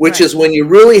 which is when you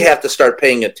really have to start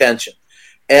paying attention.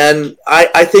 And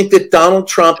I think that Donald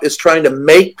Trump is trying to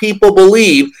make people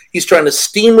believe he's trying to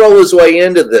steamroll his way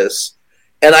into this.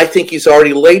 And I think he's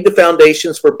already laid the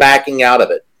foundations for backing out of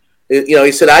it.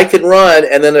 He said, I can run.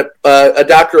 And then a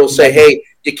doctor will say, hey,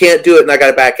 you can't do it, and I got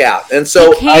to back out. And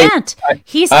so he can't.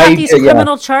 He's got these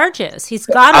criminal charges. He's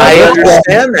got. I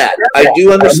understand that. I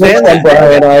do understand that.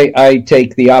 Brian, I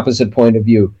take the opposite point of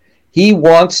view. He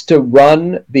wants to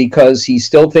run because he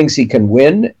still thinks he can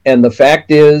win, and the fact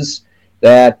is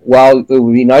that while it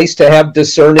would be nice to have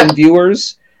discerning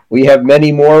viewers, we have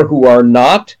many more who are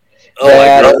not.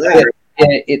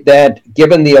 That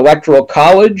given the Electoral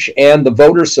College and the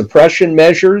voter suppression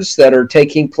measures that are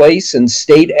taking place in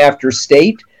state after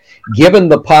state, given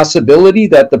the possibility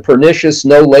that the pernicious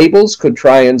no labels could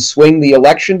try and swing the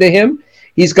election to him,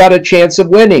 he's got a chance of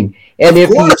winning. And if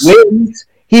he wins,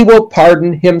 he will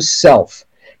pardon himself.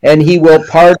 And he will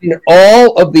pardon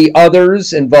all of the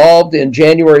others involved in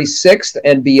January 6th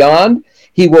and beyond.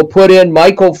 He will put in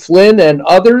Michael Flynn and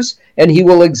others, and he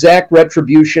will exact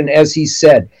retribution, as he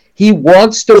said. He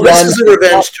wants to run. This is a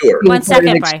revenge tour. 1 second,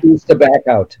 an excuse to back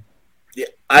out. Yeah,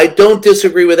 I don't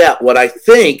disagree with that. What I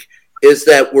think is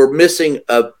that we're missing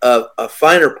a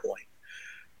finer point.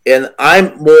 And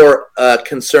I'm more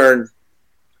concerned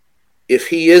if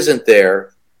he isn't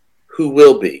there, who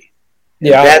will be?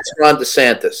 Yeah, that's Ron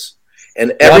DeSantis.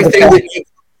 And everything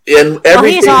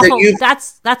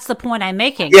that's the point I'm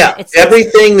making. Yeah,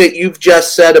 everything that you've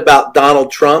just said about Donald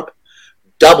Trump,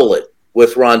 double it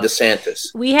with Ron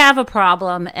DeSantis. We have a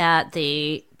problem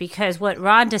because what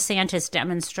Ron DeSantis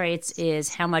demonstrates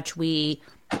is how much we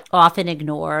often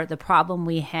ignore the problem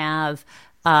we have,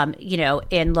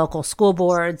 in local school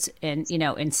boards and,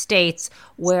 in states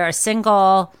where a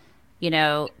single,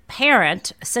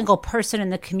 parent, a single person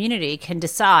in the community can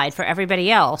decide for everybody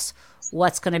else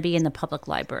what's going to be in the public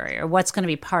library or what's going to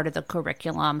be part of the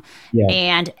curriculum. Yeah.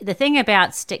 And the thing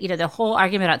about the whole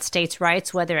argument about states'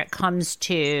 rights, whether it comes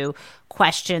to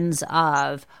questions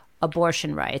of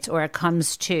abortion rights or it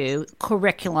comes to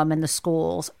curriculum in the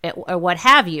schools or what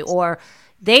have you, or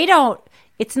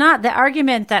it's not the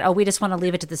argument that, we just want to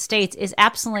leave it to the states is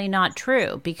absolutely not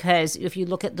true. Because if you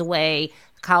look at the way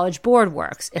College Board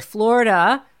works, if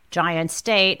Florida, giant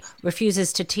state,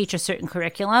 refuses to teach a certain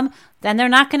curriculum, then they're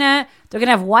going to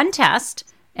have one test,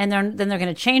 and then they're going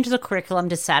to change the curriculum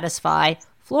to satisfy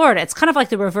Florida. It's kind of like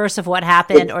the reverse of what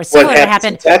happened, or similar to what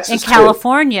happened in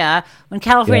California. When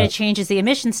California changes the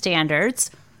emission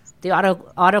standards, the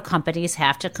auto companies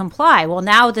have to comply. Well,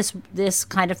 now this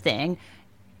kind of thing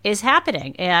is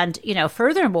happening. And,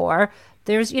 furthermore,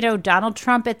 there's, Donald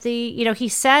Trump he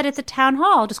said at the town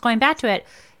hall, just going back to it,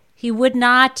 he would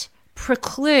not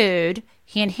preclude,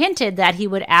 he had hinted that he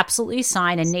would absolutely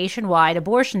sign a nationwide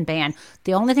abortion ban.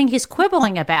 The only thing he's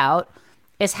quibbling about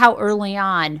is how early,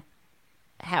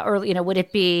 would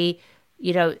it be,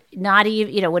 not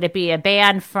even, would it be a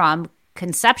ban from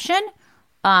conception,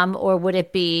 or would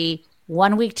it be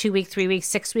 1 week, 2 weeks, 3 weeks,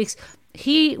 6 weeks?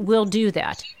 He will do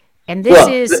that. And this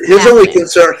is his only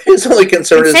concern. His only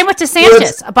concern is same with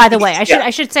DeSantis. By the way, I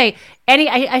should say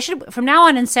I should from now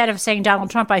on, instead of saying Donald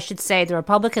Trump, I should say the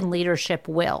Republican leadership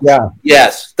will. Yeah.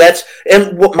 Yes,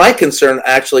 and what my concern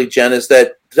actually, Jen, is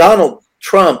that Donald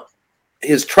Trump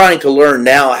is trying to learn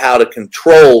now how to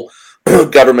control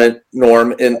government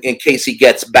norm in case he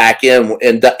gets back in,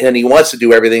 and he wants to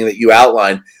do everything that you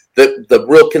outlined. The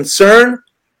real concern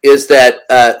is that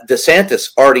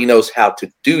DeSantis already knows how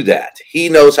to do that. He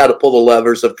knows how to pull the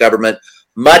levers of government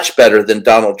much better than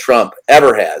Donald Trump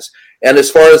ever has. And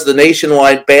as far as the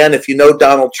nationwide ban, if you know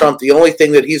Donald Trump, the only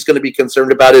thing that he's going to be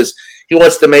concerned about is he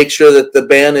wants to make sure that the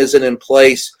ban isn't in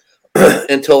place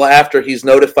until after he's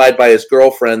notified by his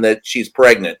girlfriend that she's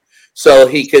pregnant. So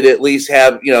he could at least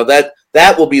have,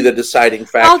 that will be the deciding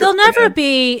factor. Oh,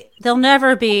 they'll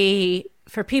never be,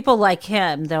 for people like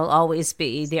him, there'll always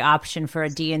be the option for a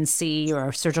DNC or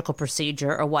a surgical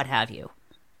procedure or what have you.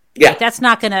 Yeah. Like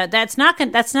none of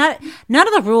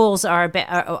the rules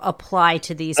apply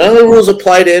to these. None of the rules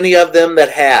apply to any of them that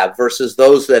have versus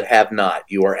those that have not.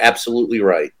 You are absolutely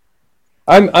right.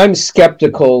 I'm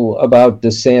skeptical about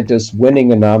DeSantis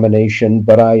winning a nomination,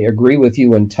 but I agree with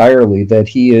you entirely that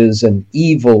he is an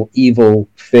evil, evil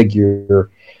figure.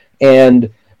 And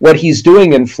what he's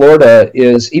doing in Florida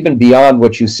is even beyond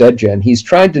what you said, Jen. He's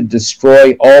trying to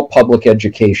destroy all public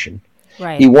education.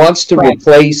 Right. He wants to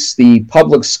replace the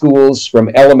public schools from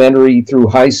elementary through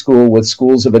high school with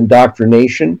schools of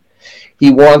indoctrination.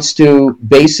 He wants to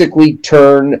basically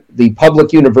turn the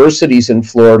public universities in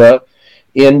Florida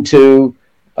into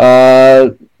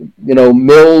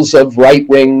mills of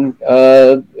right-wing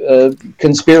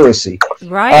conspiracy.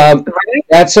 Right.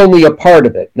 That's only a part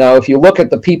of it. Now, if you look at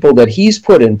the people that he's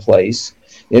put in place,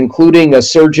 including a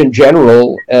surgeon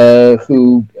general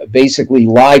who basically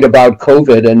lied about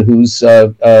COVID and who's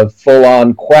a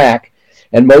full-on quack,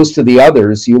 and most of the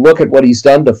others, you look at what he's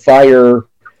done to fire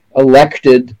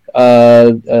elected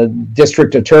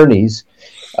district attorneys,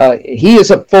 he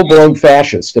is a full-blown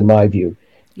fascist, in my view.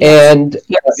 And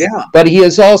but he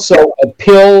is also a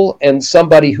pill and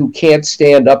somebody who can't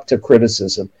stand up to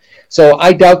criticism. So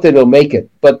I doubt that he'll make it.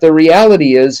 But the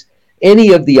reality is,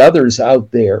 any of the others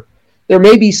out there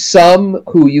may be some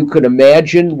who you could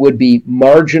imagine would be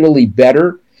marginally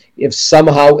better if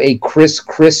somehow a Chris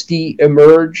Christie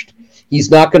emerged. He's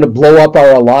not going to blow up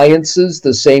our alliances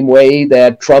the same way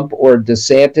that Trump or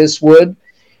DeSantis would.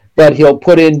 But he'll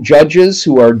put in judges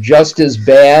who are just as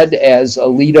bad as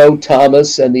Alito,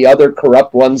 Thomas, and the other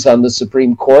corrupt ones on the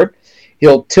Supreme Court.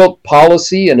 He'll tilt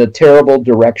policy in a terrible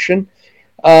direction.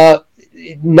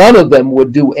 None of them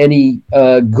would do any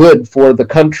good for the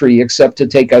country except to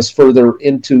take us further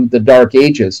into the dark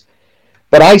ages.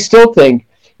 But I still think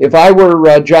if I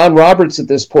were John Roberts at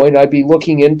this point, I'd be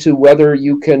looking into whether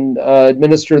you can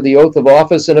administer the oath of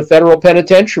office in a federal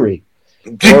penitentiary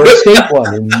or a state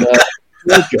one in Georgia.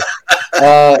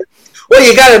 Well,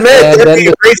 you got to admit, that'd be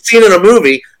a great scene in a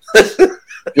movie.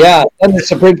 Yeah, and the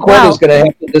Supreme Court is going to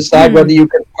have to decide whether you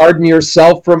can pardon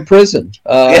yourself from prison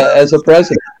as a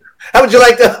president. How would you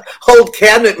like to hold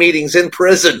cabinet meetings in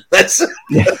prison? That's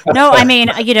No, I mean,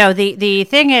 the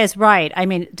thing is, right. I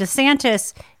mean,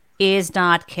 DeSantis is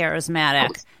not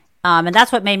charismatic. And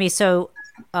that's what made me so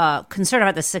concerned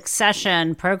about the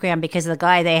succession program, because the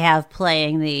guy they have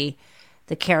playing the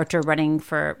character running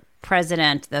for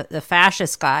president, the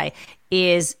fascist guy,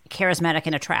 is charismatic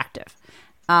and attractive.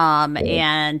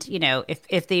 And,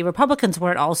 if the Republicans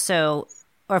weren't also,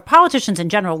 or politicians in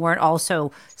general weren't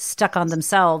also stuck on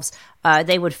themselves,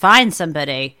 they would find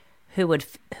somebody who would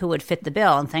fit the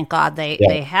bill. And thank God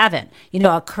they haven't.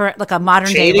 A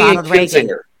modern day Ronald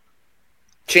Reagan.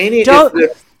 Cheney.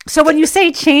 So when you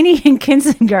say Cheney and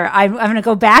Kinzinger, I'm going to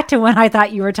go back to when I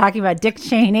thought you were talking about Dick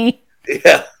Cheney.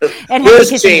 Yeah. And Liz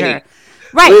Henry Kissinger. Cheney.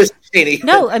 Right. Liz Cheney.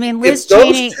 No, I mean, Liz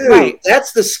Cheney. Right.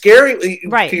 That's the scary.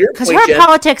 Right. Because her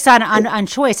politics on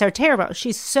choice are terrible.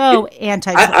 She's so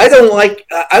anti-choice. I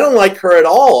don't like her at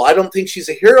all. I don't think she's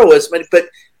a heroist. But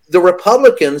the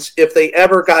Republicans, if they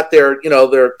ever got their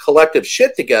collective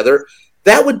shit together,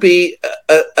 that would be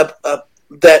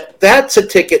that's a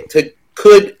ticket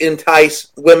could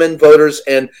entice women voters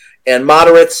and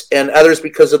moderates and others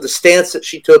because of the stance that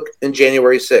she took in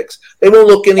January 6th. They won't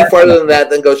look any farther than that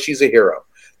than go, she's a hero.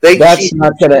 That's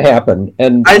not going to happen.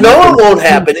 And I know it won't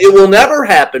happen. It will never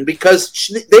happen because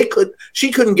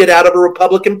she couldn't get out of a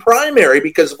Republican primary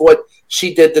because of what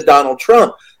she did to Donald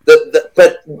Trump.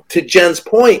 But to Jen's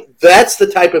point, that's the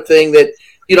type of thing that,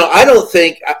 I don't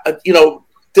think,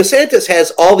 DeSantis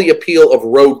has all the appeal of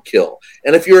roadkill.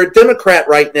 And if you're a Democrat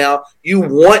right now, you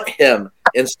want him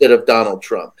instead of Donald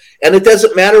Trump. And it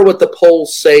doesn't matter what the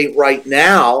polls say right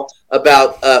now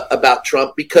about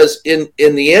Trump, because in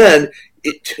the end,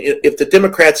 if the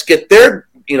Democrats get their,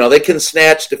 they can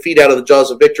snatch defeat out of the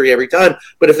jaws of victory every time.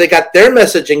 But if they got their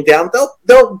messaging down,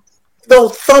 they'll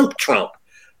thump Trump.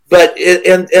 But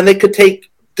and they could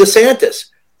take DeSantis.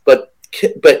 But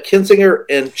but Kinzinger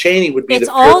and Cheney would be It's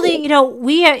the all fifth.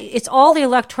 it's all the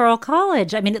Electoral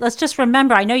College. I mean, let's just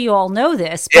remember, I know you all know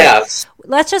this, but Yes.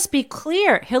 let's just be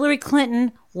clear. Hillary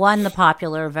Clinton won the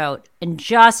popular vote and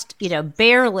just,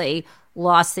 barely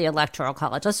lost the Electoral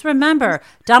College. Let's remember,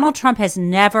 Donald Trump has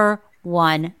never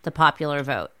won the popular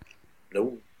vote.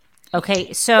 No.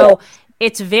 Okay, so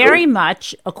it's very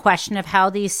much a question of how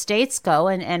these states go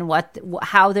and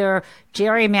how their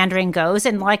gerrymandering goes.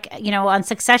 And on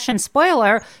Succession,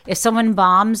 spoiler, if someone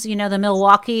bombs, the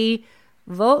Milwaukee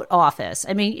vote office,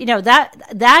 I mean,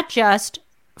 that just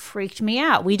freaked me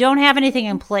out. We don't have anything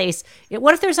in place.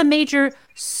 What if there's a major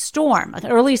storm, an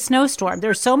early snowstorm?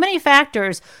 There's so many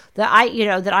factors that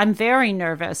that I'm very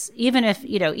nervous, even if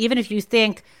you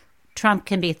think Trump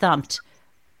can be thumped.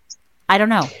 I don't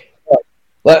know.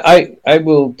 Well, I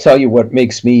will tell you what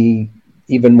makes me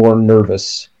even more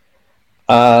nervous.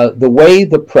 The way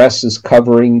the press is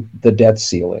covering the debt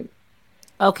ceiling.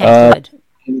 Okay, good.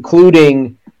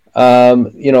 Including,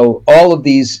 all of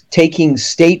these, taking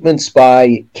statements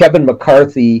by Kevin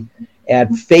McCarthy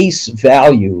at face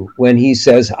value when he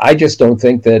says, I just don't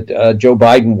think that Joe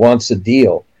Biden wants a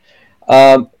deal.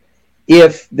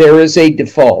 If there is a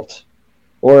default,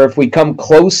 or if we come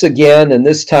close again, and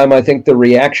this time I think the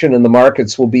reaction in the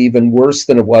markets will be even worse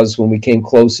than it was when we came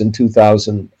close in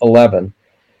 2011,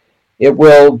 it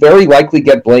will very likely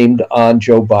get blamed on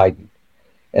Joe Biden.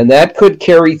 And that could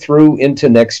carry through into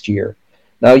next year.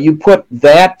 Now, you put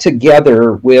that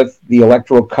together with the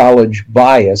Electoral College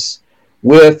bias,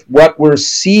 with what we're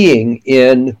seeing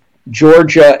in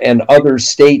Georgia and other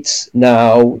states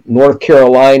now, North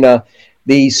Carolina,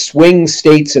 the swing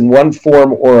states in one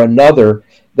form or another,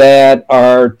 that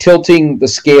are tilting the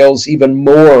scales even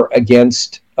more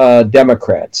against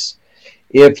Democrats.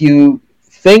 If you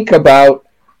think about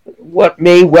what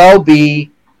may well be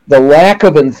the lack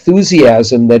of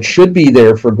enthusiasm that should be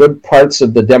there for good parts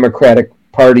of the Democratic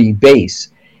Party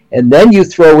base, and then you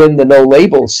throw in the no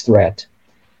labels threat,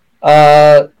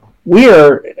 we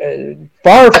are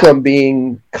far from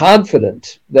being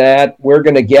confident that we're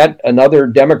going to get another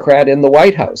Democrat in the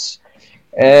White House.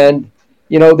 And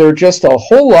there are just a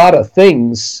whole lot of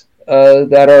things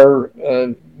that are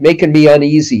making me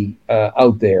uneasy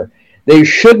out there. They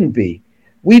shouldn't be.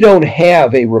 We don't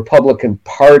have a Republican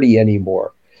Party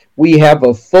anymore. We have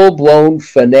a full-blown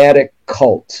fanatic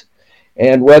cult.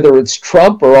 And whether it's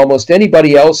Trump or almost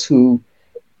anybody else who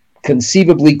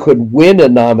conceivably could win a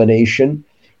nomination,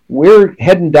 we're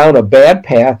heading down a bad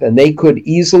path, and they could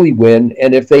easily win.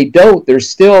 And if they don't, there's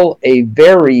still a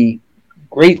very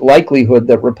great likelihood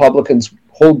that Republicans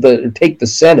take the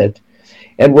Senate,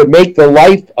 and would make the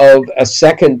life of a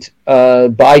second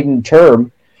Biden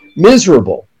term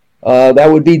miserable. That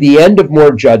would be the end of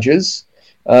more judges.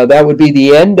 That would be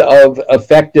the end of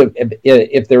effective,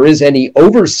 if there is any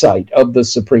oversight of the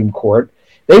Supreme Court.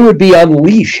 They would be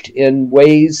unleashed in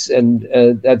ways, and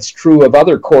that's true of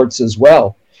other courts as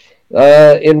well,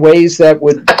 in ways that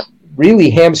would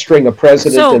really hamstring a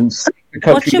president and the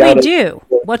country. What should we do?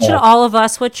 What should all of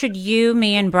us, what should you,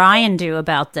 me, and Brian do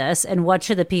about this? And what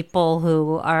should the people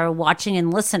who are watching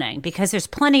and listening? Because there's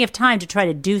plenty of time to try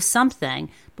to do something,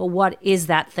 but what is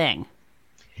that thing?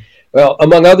 Well,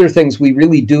 among other things, we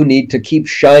really do need to keep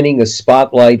shining a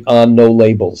spotlight on no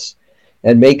labels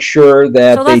and make sure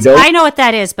that they don't. I know what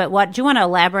that is, but do you want to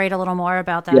elaborate a little more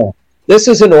about that? Yeah. This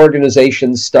is an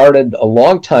organization started a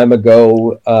long time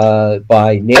ago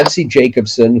by Nancy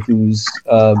Jacobson, who's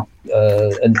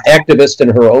an activist in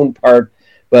her own part,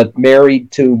 but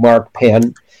married to Mark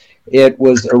Penn. It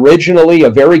was originally a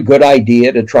very good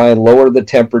idea to try and lower the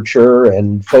temperature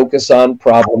and focus on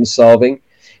problem solving.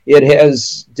 It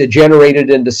has degenerated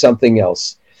into something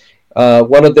else.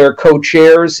 One of their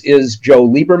co-chairs is Joe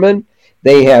Lieberman.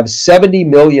 They have $70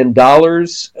 million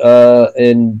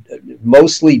in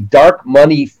mostly dark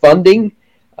money funding,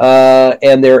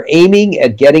 and they're aiming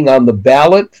at getting on the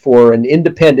ballot for an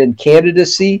independent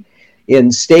candidacy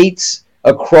in states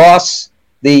across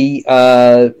the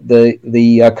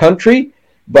country.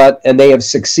 And they have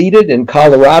succeeded in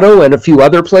Colorado and a few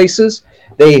other places.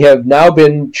 They have now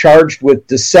been charged with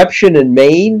deception in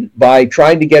Maine by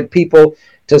trying to get people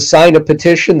to sign a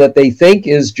petition that they think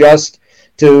is just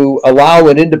to allow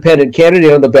an independent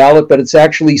candidate on the ballot, but it's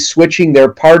actually switching their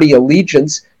party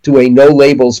allegiance to a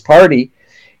no-labels party.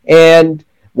 And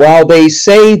while they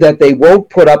say that they won't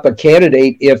put up a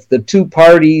candidate if the two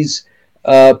parties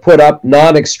put up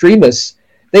non-extremists,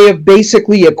 they have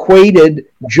basically equated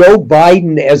Joe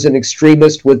Biden as an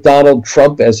extremist with Donald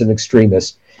Trump as an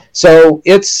extremist. So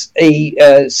it's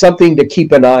something to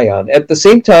keep an eye on. At the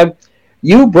same time,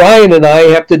 you, Brian, and I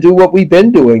have to do what we've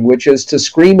been doing, which is to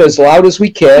scream as loud as we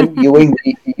can,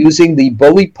 using the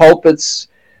bully pulpits,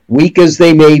 weak as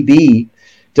they may be,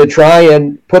 to try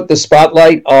and put the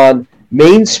spotlight on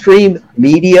mainstream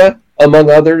media, among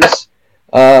others.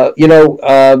 The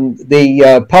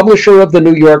publisher of the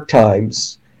New York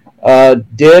Times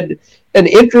did an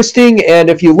interesting, and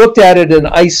if you looked at it in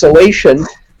isolation,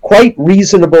 quite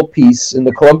reasonable piece in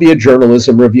the Columbia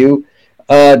Journalism Review,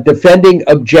 defending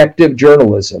objective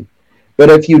journalism. But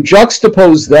if you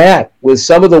juxtapose that with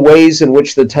some of the ways in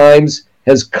which the Times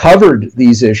has covered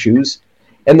these issues,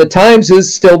 and the Times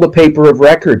is still the paper of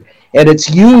record, and it's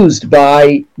used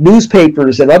by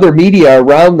newspapers and other media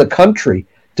around the country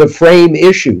to frame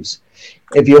issues.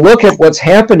 If you look at what's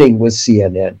happening with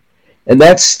CNN, and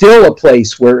that's still a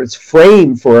place where it's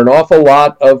framed for an awful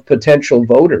lot of potential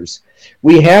voters,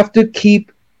 we have to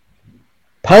keep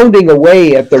pounding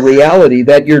away at the reality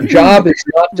that your job is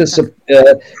not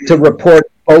to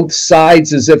report both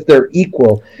sides as if they're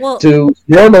equal, to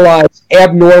normalize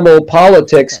abnormal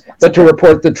politics, but to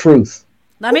report the truth.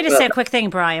 Let me just say a quick thing,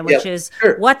 Brian, which is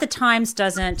what the Times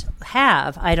doesn't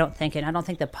have, I don't think, and I don't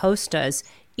think the Post does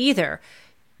either.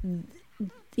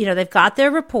 They've got their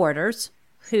reporters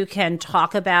who can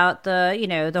talk about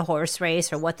the horse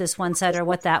race or what this one said or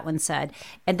what that one said.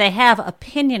 And they have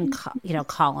opinion,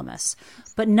 columnists.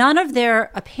 But none of their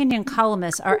opinion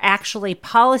columnists are actually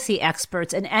policy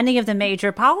experts in any of the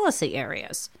major policy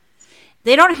areas.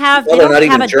 They don't have... Well, they're not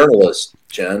even journalists,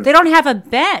 Jen. They don't have a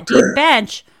deep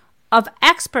bench of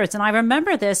experts. And I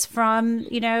remember this from,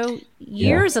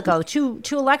 years ago, two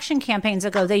election campaigns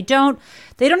ago. They don't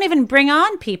even bring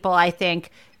on people, I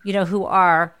think, who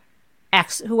are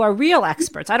real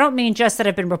experts. I don't mean just that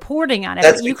have been reporting on it.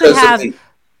 But you could have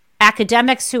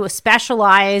academics who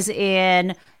specialize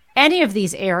in any of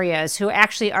these areas who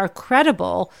actually are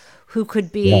credible, who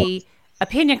could be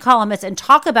opinion columnists and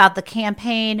talk about the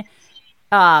campaign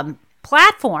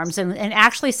platforms and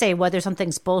actually say whether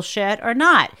something's bullshit or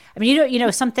not. I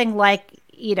mean, something like,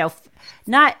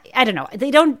 not, I don't know.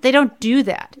 They don't do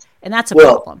that. And that's a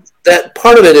problem. That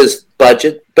part of it is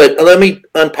budget, but let me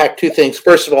unpack two things.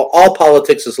 First of all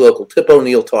politics is local. Tip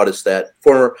O'Neill taught us that,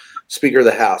 former Speaker of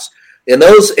the House. In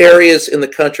those areas in the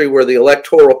country where the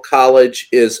Electoral College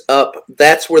is up,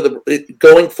 that's where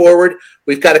going forward,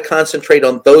 we've got to concentrate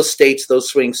on those states, those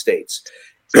swing states,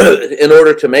 in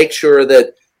order to make sure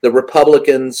that the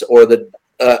Republicans or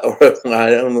I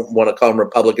don't want to call them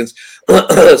Republicans,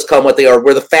 let's call them what they are,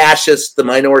 where the fascists, the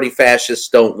minority fascists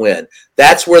don't win.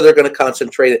 That's where they're going to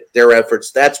concentrate their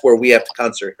efforts. That's where we have to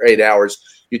concentrate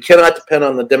ours. You cannot depend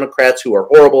on the Democrats, who are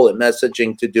horrible at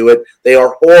messaging, to do it. They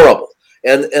are horrible.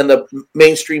 And the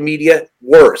mainstream media,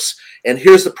 worse. And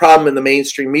here's the problem in the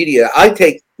mainstream media. I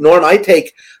take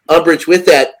umbrage with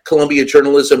that Columbia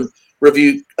Journalism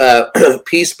Review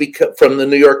piece from the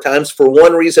New York Times for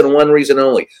one reason and one reason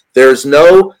only. There's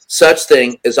no such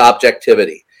thing as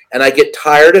objectivity. And I get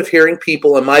tired of hearing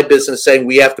people in my business saying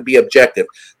we have to be objective.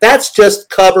 That's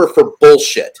just cover for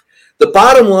bullshit. The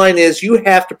bottom line is you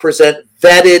have to present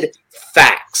vetted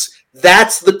facts.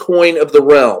 That's the coin of the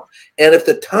realm. And if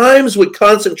the Times would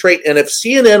concentrate, and if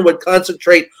CNN would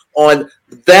concentrate on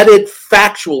vetted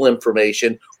factual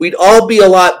information, we'd all be a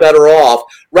lot better off,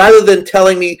 rather than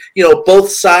telling me, both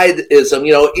sideism,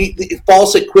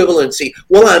 false equivalency.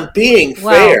 Well, I'm being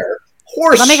fair.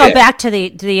 Horseshit. Let me go back to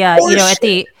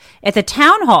at the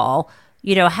town hall,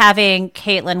 having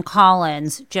Caitlin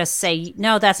Collins just say,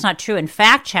 no, that's not true, and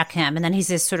fact check him. And then he's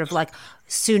this sort of like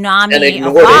tsunami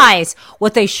of lies.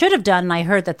 What they should have done, and I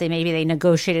heard that they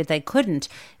negotiated, they couldn't,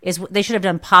 is they should have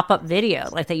done pop-up video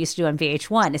like they used to do on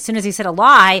VH1. As soon as he said a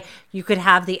lie, you could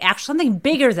have something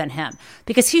bigger than him,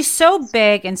 because he's so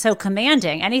big and so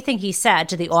commanding. Anything he said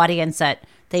to the audience that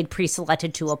they'd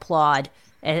pre-selected to applaud,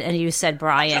 and you said,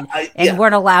 Brian,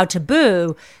 weren't allowed to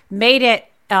boo, made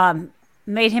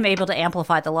him able to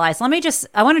amplify the lies.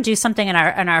 I want to do something in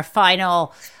our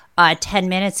final 10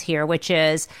 minutes here, which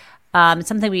is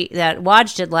something that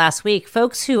Waj did last week.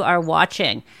 Folks who are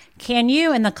watching, can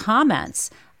you, in the comments,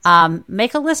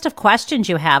 make a list of questions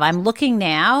you have? I'm looking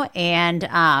now, and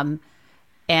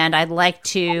I'd like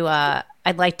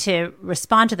to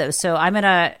respond to those. So I'm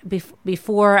gonna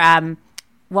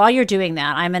while you're doing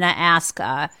that, I'm gonna ask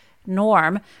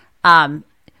Norm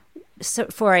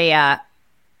for a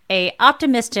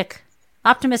optimistic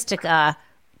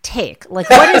take. Like,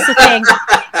 what is the thing?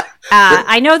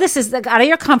 I know this is out of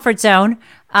your comfort zone,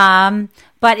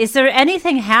 but is there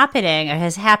anything happening or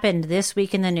has happened this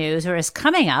week in the news or is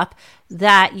coming up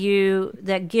that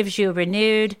gives you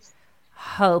renewed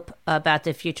hope about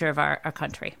the future of our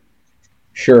country?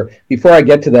 Sure. Before I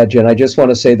get to that, Jen, I just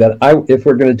want to say that if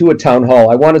we're going to do a town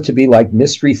hall, I want it to be like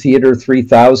Mystery Theater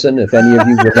 3000. If any of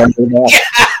you remember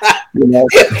that, you know.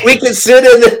 We can sit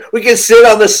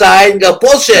on the side and go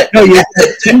bullshit. No, you have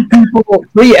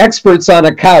three experts on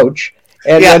a couch,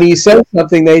 and when he says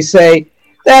something, they say,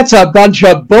 "That's a bunch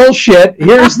of bullshit.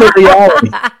 Here's the reality."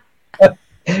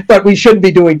 But we shouldn't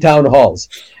be doing town halls.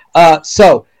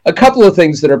 So a couple of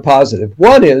things that are positive.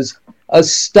 One is,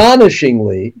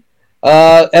 astonishingly,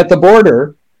 at the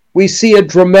border, we see a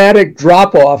dramatic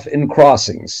drop-off in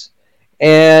crossings.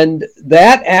 And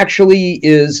that actually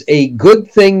is a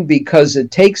good thing because it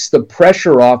takes the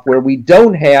pressure off where we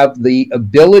don't have the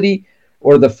ability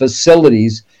or the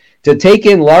facilities to take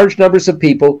in large numbers of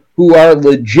people who are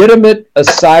legitimate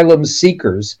asylum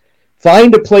seekers,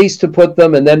 find a place to put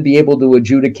them, and then be able to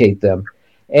adjudicate them.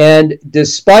 And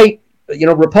despite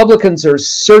Republicans are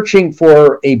searching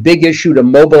for a big issue to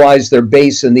mobilize their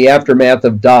base in the aftermath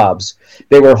of Dobbs.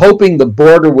 They were hoping the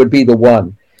border would be the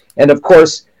one. And of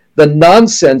course, the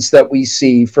nonsense that we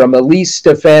see from Elise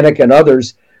Stefanik and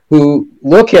others who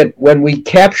look at when we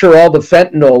capture all the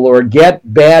fentanyl or get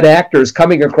bad actors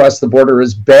coming across the border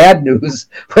as bad news,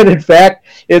 when in fact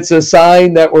it's a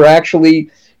sign that we're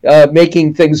actually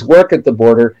making things work at the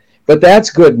border. But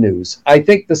that's good news. I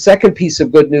think the second piece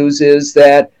of good news is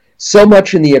that so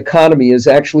much in the economy is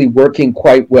actually working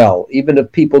quite well, even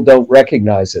if people don't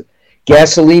recognize it.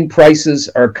 Gasoline prices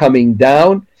are coming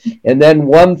down. And then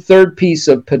one third piece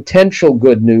of potential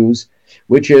good news,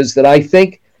 which is that I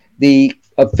think the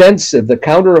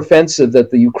counteroffensive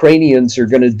that the Ukrainians are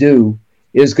going to do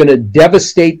is going to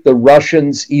devastate the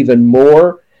Russians even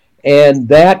more. And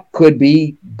that could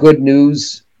be good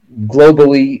news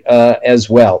globally as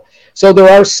well. So there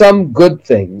are some good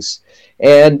things.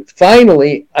 And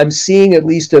finally, I'm seeing at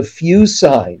least a few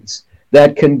signs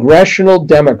that congressional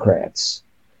Democrats,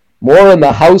 more in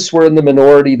the House, we're in the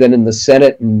minority than in the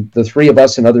Senate, and the three of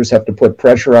us and others have to put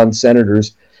pressure on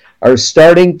senators, are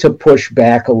starting to push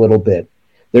back a little bit.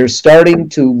 They're starting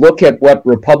to look at what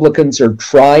Republicans are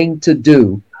trying to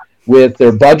do with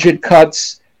their budget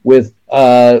cuts, with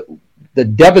the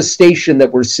devastation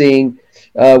that we're seeing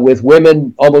with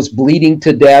women almost bleeding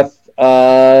to death,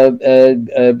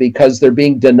 because they're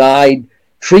being denied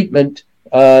treatment,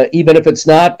 even if it's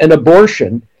not an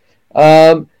abortion.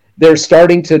 They're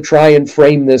starting to try and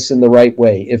frame this in the right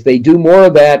way. If they do more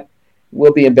of that,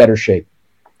 we'll be in better shape.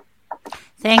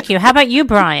 Thank you. How about you,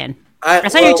 Brian? I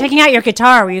saw you taking out your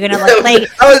guitar. Were you going to play?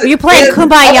 Were you playing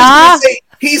Kumbaya?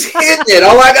 He's hitting it.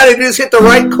 All I got to do is hit the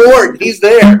right chord. He's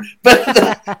there. But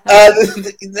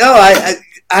no,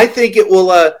 I think it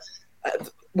will.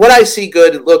 What I see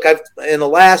good. Look, in the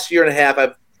last year and a half,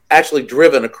 I've actually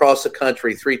driven across the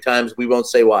country 3 times. We won't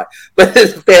say why, but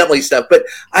it's family stuff. But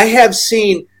I have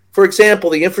seen, for example,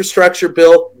 the infrastructure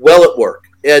bill well at work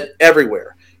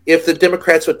everywhere. If the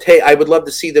Democrats would I would love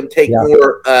to see them take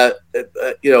more,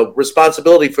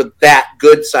 responsibility for that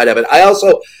good side of it.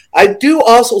 I do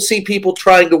also see people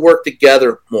trying to work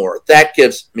together more. That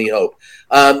gives me hope.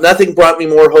 Nothing brought me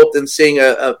more hope than seeing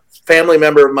a family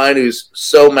member of mine who's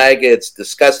so MAGA it's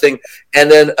disgusting,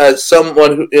 and then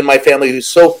someone in my family who's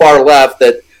so far left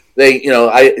that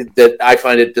I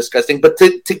find it disgusting. But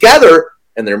together,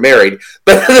 and they're married,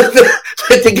 but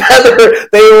together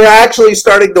they were actually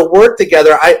starting to work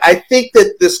together. I think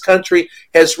that this country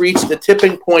has reached a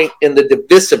tipping point in the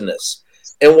divisiveness,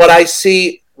 and what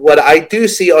I do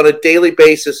see on a daily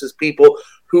basis is people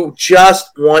who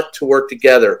just want to work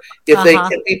together. If they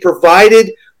can be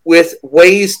provided with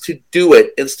ways to do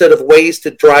it instead of ways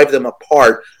to drive them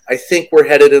apart, I think we're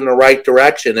headed in the right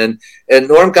direction. And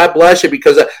Norm, God bless you,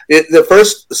 because the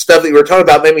first stuff that you were talking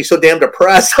about made me so damn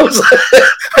depressed. I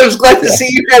was glad to see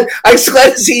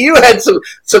you had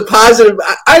some positive.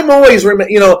 I'm always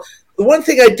the one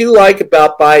thing I do like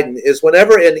about Biden is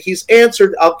and he's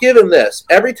answered, I'll give him this.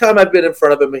 Every time I've been in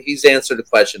front of him, he's answered a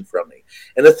question from me.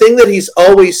 And the thing that he's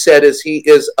always said is he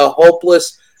is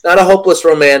not a hopeless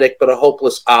romantic, but a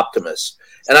hopeless optimist.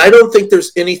 And I don't think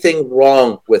there's anything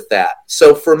wrong with that.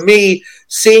 So for me,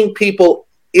 seeing people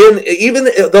even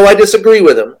though I disagree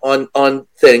with them on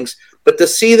things, but to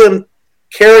see them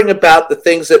caring about the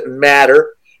things that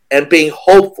matter and being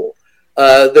hopeful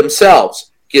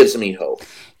themselves gives me hope.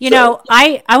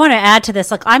 I want to add to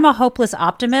this. Like, I'm a hopeless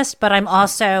optimist, but I'm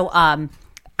also,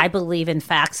 I believe in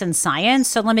facts and science.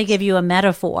 So let me give you a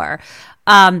metaphor.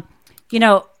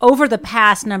 Over the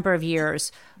past number of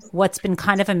years, what's been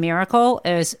kind of a miracle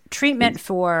is treatment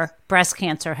for breast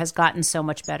cancer has gotten so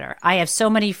much better. I have so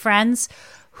many friends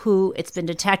who it's been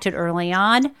detected early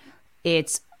on.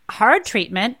 It's hard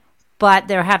treatment, but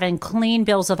they're having clean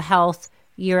bills of health,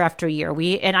 year after year.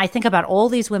 And I think about all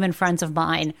these women friends of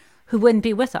mine who wouldn't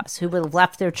be with us, who would have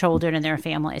left their children and their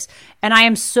families. And I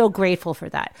am so grateful for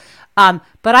that.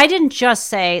 But I didn't just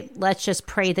say, let's just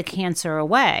pray the cancer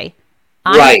away.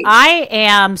 Right. I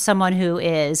am someone who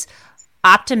is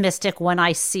optimistic when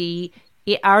I see,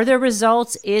 are there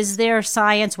results? Is there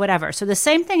science? Whatever. So the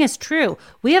same thing is true.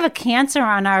 We have a cancer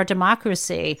on our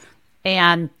democracy,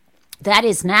 and that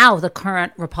is now the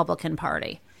current Republican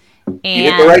Party.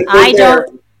 And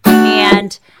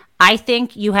I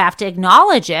think you have to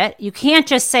acknowledge it. You can't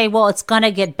just say, well, it's going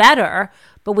to get better,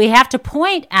 but we have to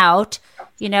point out,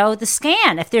 the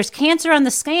scan. If there's cancer on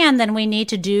the scan, then we need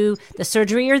to do the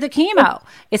surgery or the chemo.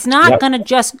 It's not going to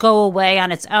just go away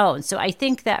on its own. So I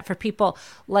think that for people,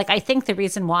 I think the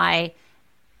reason why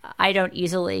I don't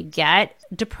easily get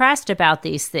depressed about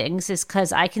these things is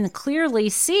because I can clearly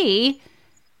see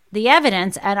the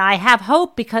evidence, and I have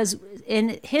hope because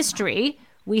in history,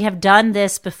 we have done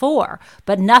this before,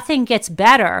 but nothing gets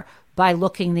better by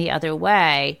looking the other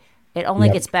way. It only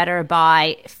gets better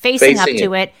by facing up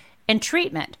to it and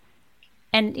treatment.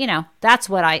 And, that's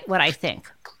what I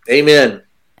think. Amen.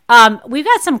 We've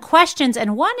got some questions,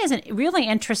 and one is a really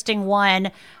interesting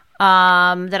one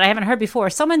that I haven't heard before.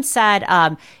 Someone said,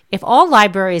 if all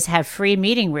libraries have free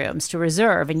meeting rooms to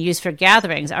reserve and use for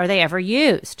gatherings, are they ever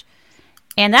used?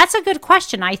 And that's a good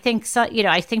question. I think so.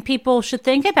 I think people should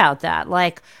think about that.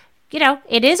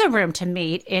 It is a room to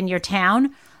meet in your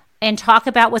town and talk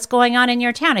about what's going on in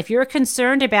your town. If you're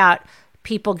concerned about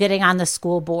people getting on the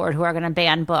school board who are going to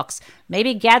ban books,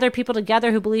 maybe gather people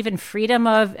together who believe in freedom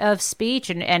of speech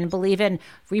and believe in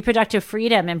reproductive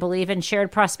freedom and believe in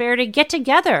shared prosperity. Get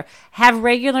together, have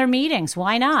regular meetings.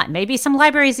 Why not? Maybe some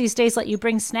libraries these days let you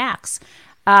bring snacks.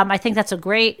 I think that's a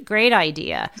great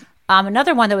idea.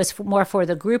 Another one that was more for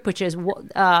the group, which is,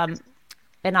 and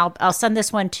I'll send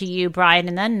this one to you, Brian,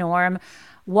 and then Norm.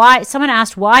 Someone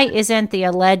asked, why isn't the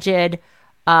alleged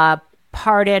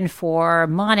pardon for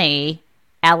money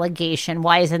allegation,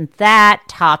 why isn't that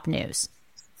top news?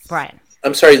 Brian.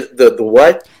 I'm sorry, the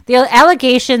what? The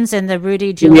allegations in the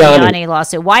Rudy Giuliani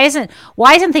lawsuit. Why isn't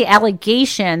the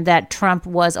allegation that Trump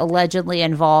was allegedly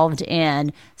involved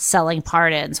in selling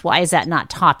pardons, why is that not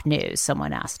top news?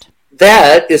 Someone asked.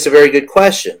 That is a very good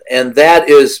question. And that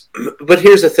is, but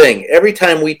here's the thing. Every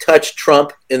time we touch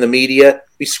Trump in the media,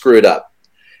 we screw it up.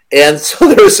 And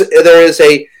so there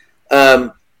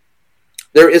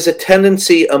is a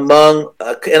tendency among,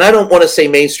 and I don't want to say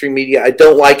mainstream media. I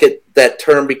don't like that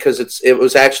term because it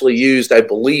was actually used, I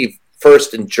believe,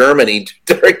 first in Germany.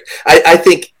 I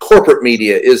think corporate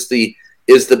media is the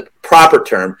proper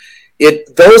term.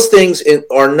 Those things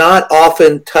are not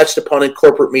often touched upon in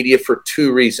corporate media for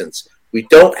two reasons. We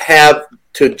don't have,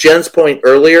 to Jen's point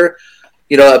earlier,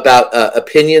 about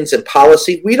opinions and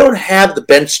policy, we don't have the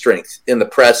bench strength in the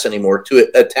press anymore to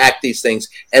attack these things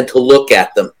and to look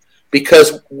at them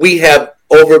because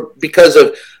because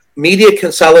of media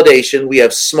consolidation, we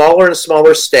have smaller and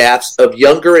smaller staffs of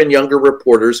younger and younger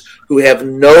reporters who have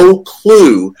no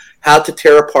clue how to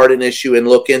tear apart an issue and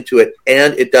look into it,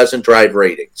 and it doesn't drive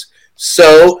ratings.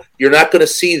 So you're not going to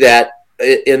see that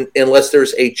unless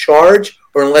there's a charge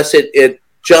or unless it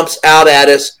jumps out at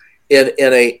us in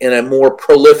a more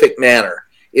prolific manner.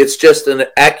 It's just an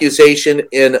accusation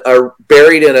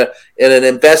buried in an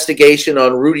investigation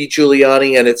on Rudy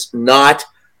Giuliani, and it's not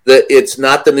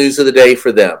the news of the day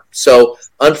for them. So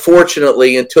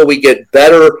unfortunately, until we get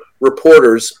better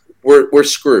reporters, we're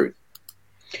screwed.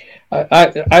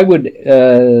 I would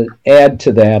add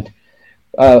to that.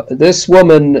 This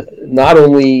woman not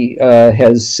only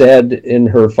has said in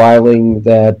her filing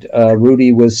that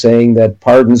Rudy was saying that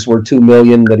pardons were $2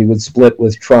 million that he would split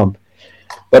with Trump,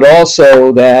 but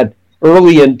also that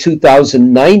early in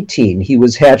 2019 he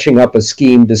was hatching up a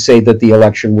scheme to say that the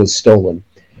election was stolen.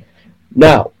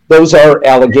 Now, those are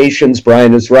allegations,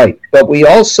 Brian is right, but we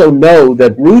also know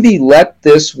that Rudy let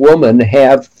this woman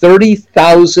have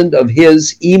 30,000 of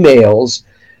his emails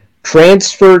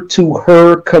transferred to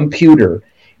her computer.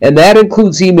 And that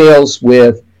includes emails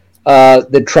with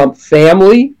the Trump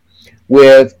family,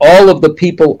 with all of the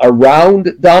people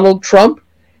around Donald Trump,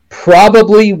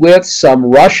 probably with some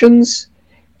Russians.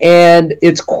 And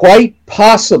it's quite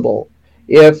possible,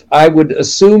 if I would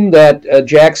assume that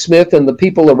Jack Smith and the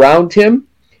people around him,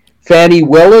 Fannie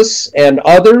Willis and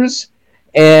others,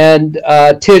 and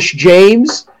Tish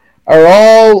James, are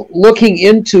all looking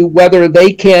into whether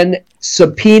they can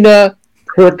subpoena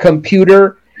her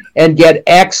computer and get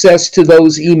access to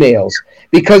those emails.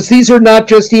 Because these are not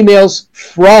just emails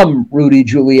from Rudy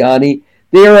Giuliani,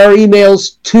 there are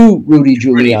emails to Rudy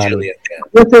Giuliani.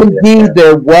 If indeed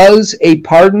there was a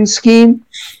pardon scheme,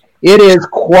 it is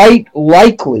quite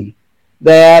likely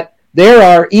that there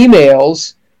are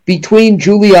emails between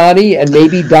Giuliani and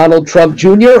maybe Donald Trump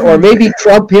Jr. or maybe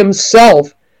Trump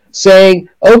himself saying,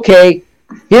 okay,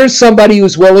 here's somebody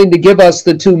who's willing to give us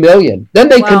the $2 million. Then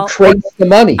they can trace the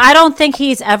money. I don't think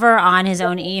he's ever on his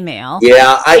own email.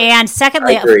 Yeah. And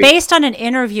secondly, based on an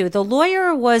interview, the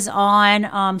lawyer was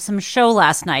on some show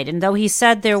last night, and though he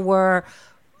said there were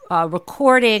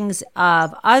recordings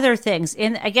of other things,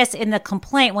 I guess in the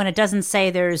complaint, when it doesn't say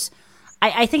there's,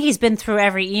 I think he's been through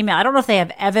every email. I don't know if they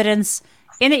have evidence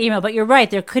in the email, but you're right.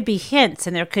 There could be hints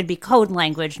and there could be code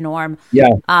language, Norm.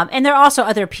 Yeah. And there are also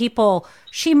other people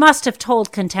she must have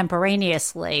told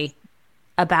contemporaneously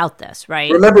about this,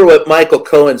 right? Remember what Michael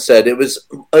Cohen said. It was,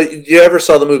 you ever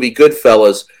saw the movie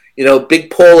Goodfellas? You know, Big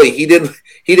Paulie, he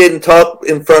didn't talk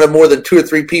in front of more than 2 or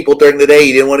 3 people during the day.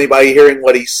 He didn't want anybody hearing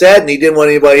what he said, and he didn't want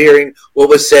anybody hearing what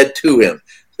was said to him.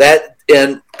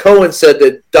 And Cohen said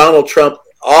that Donald Trump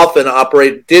often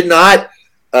did not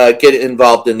get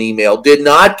involved in email, did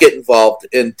not get involved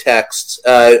in texts,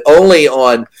 only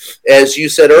on, as you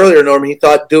said earlier, Norman, he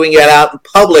thought doing it out in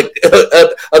public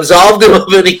absolved him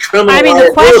of any criminal liability.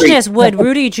 The question is, would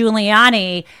Rudy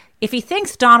Giuliani, if he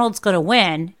thinks Donald's going to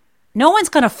win, no one's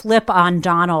going to flip on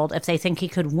Donald if they think he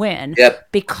could win,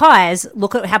 because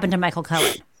look what happened to Michael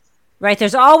Cohen, right?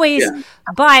 There's always,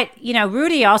 but,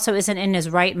 Rudy also isn't in his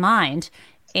right mind.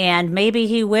 And maybe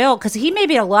he will, because he may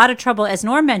be in a lot of trouble. As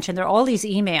Norm mentioned, there are all these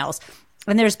emails,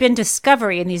 and there's been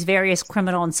discovery in these various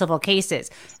criminal and civil cases.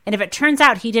 And if it turns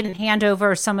out he didn't hand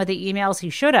over some of the emails he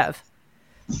should have,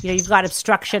 you've got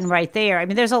obstruction right there. I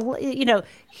mean, there's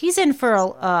he's in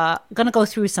for going to go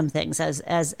through some things,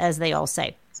 as they all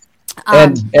say.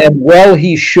 And well,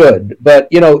 he should. But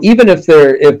even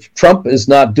if Trump is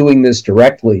not doing this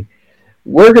directly,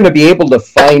 we're going to be able to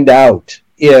find out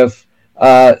if.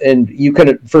 And you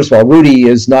can, first of all, Rudy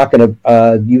is not going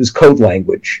to use code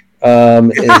language.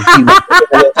 But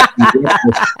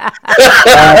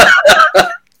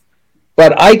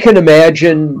I can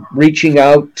imagine reaching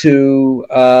out to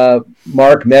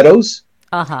Mark Meadows.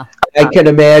 Uh-huh. I can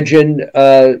imagine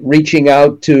reaching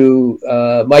out to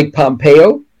Mike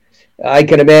Pompeo. I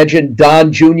can imagine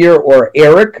Don Jr. or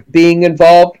Eric being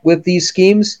involved with these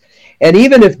schemes. And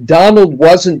even if Donald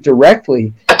wasn't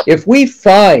directly, if we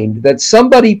find that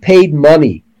somebody paid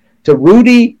money to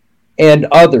Rudy and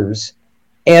others,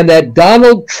 and that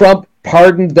Donald Trump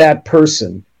pardoned that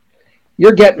person,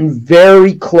 you're getting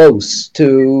very close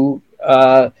to,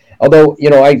 although,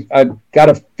 I've got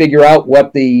to figure out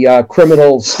what the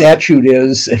criminal statute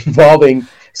is involving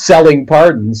selling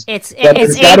pardons. It's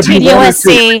 18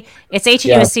 USC. It's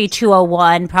 18 USC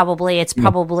 201. Probably it's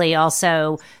probably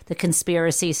also the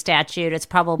conspiracy statute. It's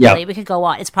probably we could go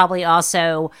on. It's probably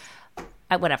also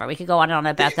whatever. We could go on and on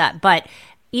about that. But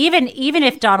even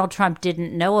if Donald Trump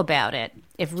didn't know about it,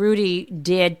 if Rudy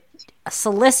did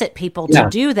solicit people to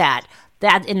do that,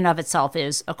 that in and of itself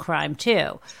is a crime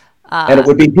too. And it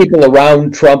would be people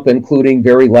around Trump, including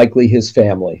very likely his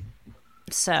family.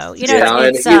 So,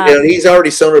 he's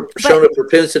already shown a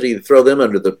propensity to throw them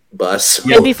under the bus.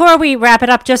 And before we wrap it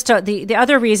up, just the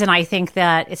other reason I think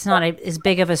that it's not as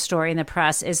big of a story in the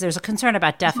press is there's a concern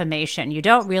about defamation. You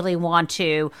don't really want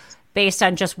to, based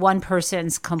on just one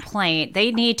person's complaint,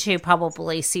 they need to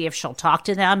probably see if she'll talk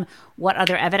to them, what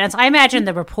other evidence. I imagine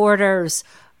the reporters,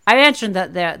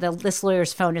 that this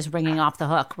lawyer's phone is ringing off the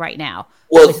hook right now.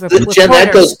 Well, Jen,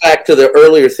 that goes back to the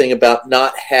earlier thing about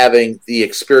not having the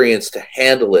experience to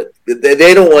handle it.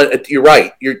 They don't want. You're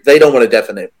right. They don't want a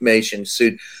defamation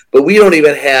suit, but we don't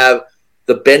even have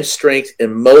the bench strength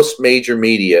in most major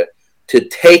media to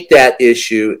take that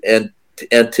issue and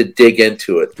to dig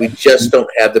into it. We just don't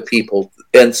have the people.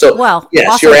 And so,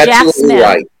 yes, you're absolutely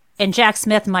right. And Jack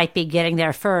Smith might be getting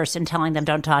there first and telling them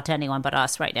don't talk to anyone but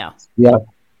us right now. Yeah.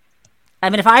 I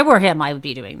mean, if I were him, I would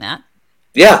be doing that.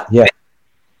 Yeah. Yeah.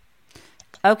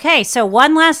 Okay, so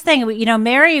one last thing.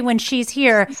 Mary, when she's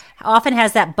here, often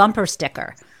has that bumper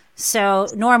sticker. So,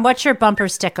 Norm, what's your bumper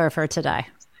sticker for today?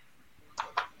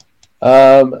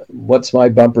 What's my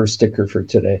bumper sticker for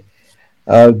today?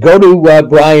 Go to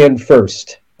Brian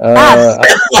first. I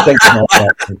think about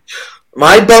that.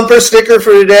 My bumper sticker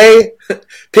for today,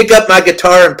 pick up my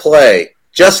guitar and play,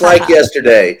 just like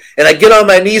yesterday. And I get on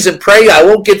my knees and pray I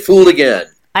won't get fooled again.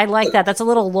 I like that. That's a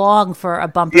little long for a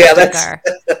bumper sticker.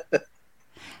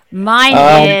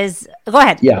 Mine is... Go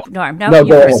ahead, Norm. No,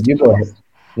 go ahead. You go ahead.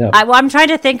 No. I'm trying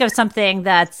to think of something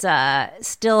that's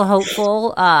still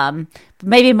hopeful.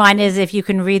 Maybe mine is, if you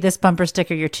can read this bumper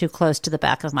sticker, you're too close to the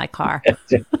back of my car.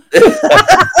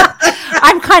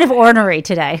 I'm kind of ornery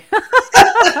today.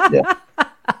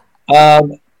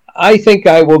 I think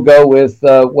I will go with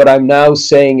what I'm now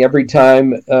saying every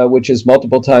time, which is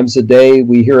multiple times a day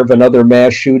we hear of another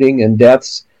mass shooting and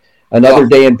deaths. Another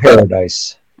day in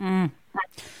paradise.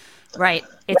 Right.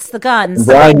 It's the guns. And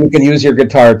Brian, you can use your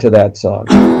guitar to that song.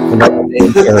 Another day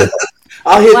in paradise.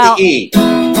 I'll hit the E.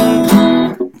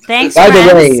 Thanks, By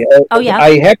friends. the way, yeah.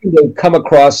 I happened to come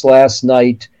across last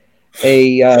night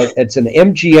it's an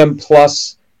MGM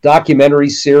Plus documentary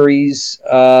series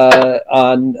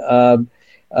on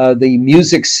the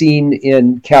music scene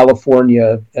in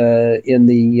California in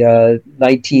the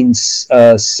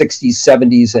 1960s,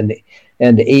 70s,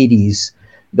 and 80s.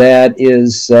 That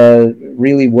is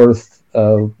really worth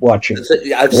watching.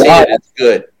 I've seen it. It's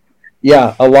good.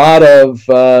 Yeah, a lot of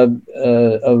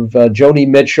Joni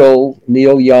Mitchell,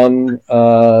 Neil Young,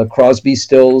 Crosby,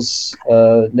 Stills,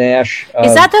 Nash.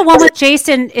 Is that the one with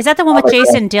Jason? Is that the one with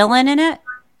Jason Dillon in it?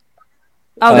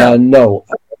 Oh no, no,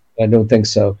 I don't think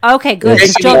so. Okay, good.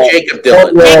 Jacob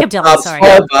Dillon. Jacob Dillon. Sorry,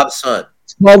 Bob's son.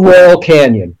 It's called Royal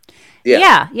Canyon.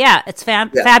 Yeah. It's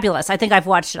fabulous. I think I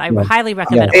watched it. I highly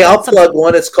recommend it. Hey, I'll plug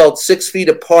one. It's called 6 Feet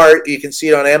Apart. You can see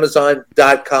it on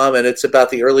Amazon.com, and it's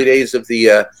about the early days of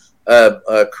the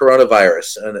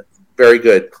coronavirus, and very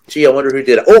good. Gee, I wonder who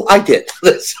did it. Oh, I did.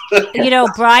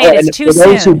 Brian, it's too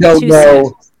soon.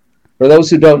 For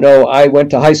those who don't know, I went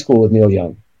to high school with Neil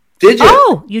Young. Did you?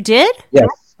 Oh, you did? Yes,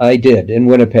 I did, in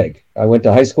Winnipeg. I went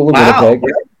to high school in Winnipeg.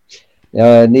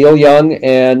 Neil Young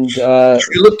and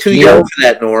you look too young for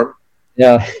that, Norm.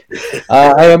 Yeah,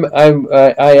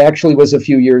 I actually was a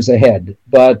few years ahead,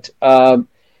 but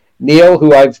Neil,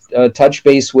 who I've touched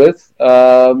base with,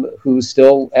 who's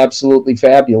still absolutely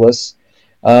fabulous.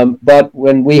 But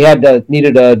when we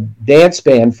needed a dance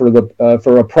band for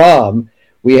a prom,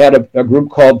 we had a group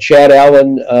called Chad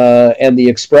Allen and the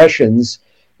Expressions,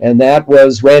 and that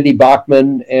was Randy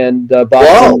Bachman and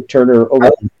Bachman Turner.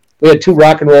 We had 2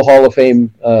 Rock and Roll Hall of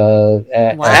Fame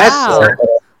acts. Wow.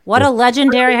 What a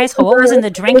legendary high school. What was in the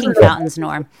drinking fountains,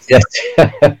 Norm? Yes.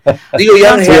 Neil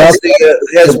Young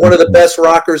has one of the best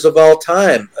rockers of all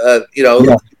time.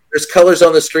 There's colors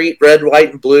on the street, red,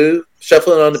 white, and blue,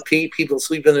 shuffling on the beat, people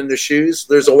sleeping in their shoes.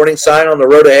 There's a warning sign on the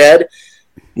road ahead.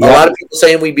 A lot of people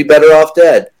saying we'd be better off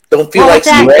dead. Don't feel like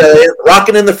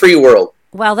rocking in the free world.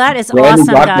 Well, that is Randy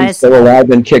awesome, Bachman's guys. Still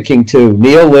alive and kicking too.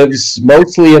 Neil lives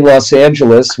mostly in Los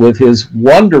Angeles with his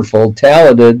wonderful,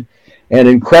 talented, and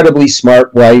incredibly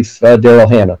smart wife, Daryl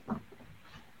Hannah.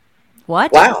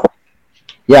 What? Wow.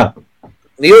 Yeah.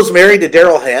 Neil's married to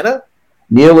Daryl Hannah?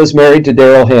 Neil is married to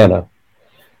Daryl Hannah,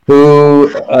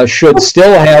 who should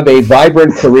still have a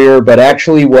vibrant career, but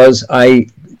actually was, I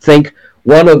think,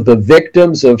 one of the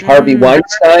victims of Harvey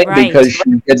Weinstein because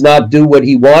she did not do what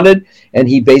he wanted, and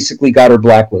he basically got her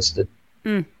blacklisted.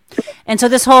 And so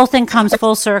this whole thing comes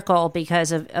full circle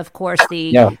because of course,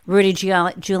 the Rudy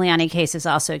Giuliani case is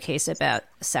also a case about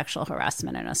sexual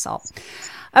harassment and assault.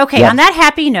 Okay, on that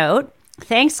happy note,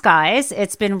 thanks, guys.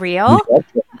 It's been real.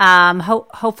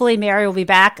 Hopefully Mary will be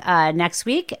back next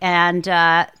week. And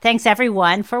thanks,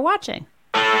 everyone, for watching.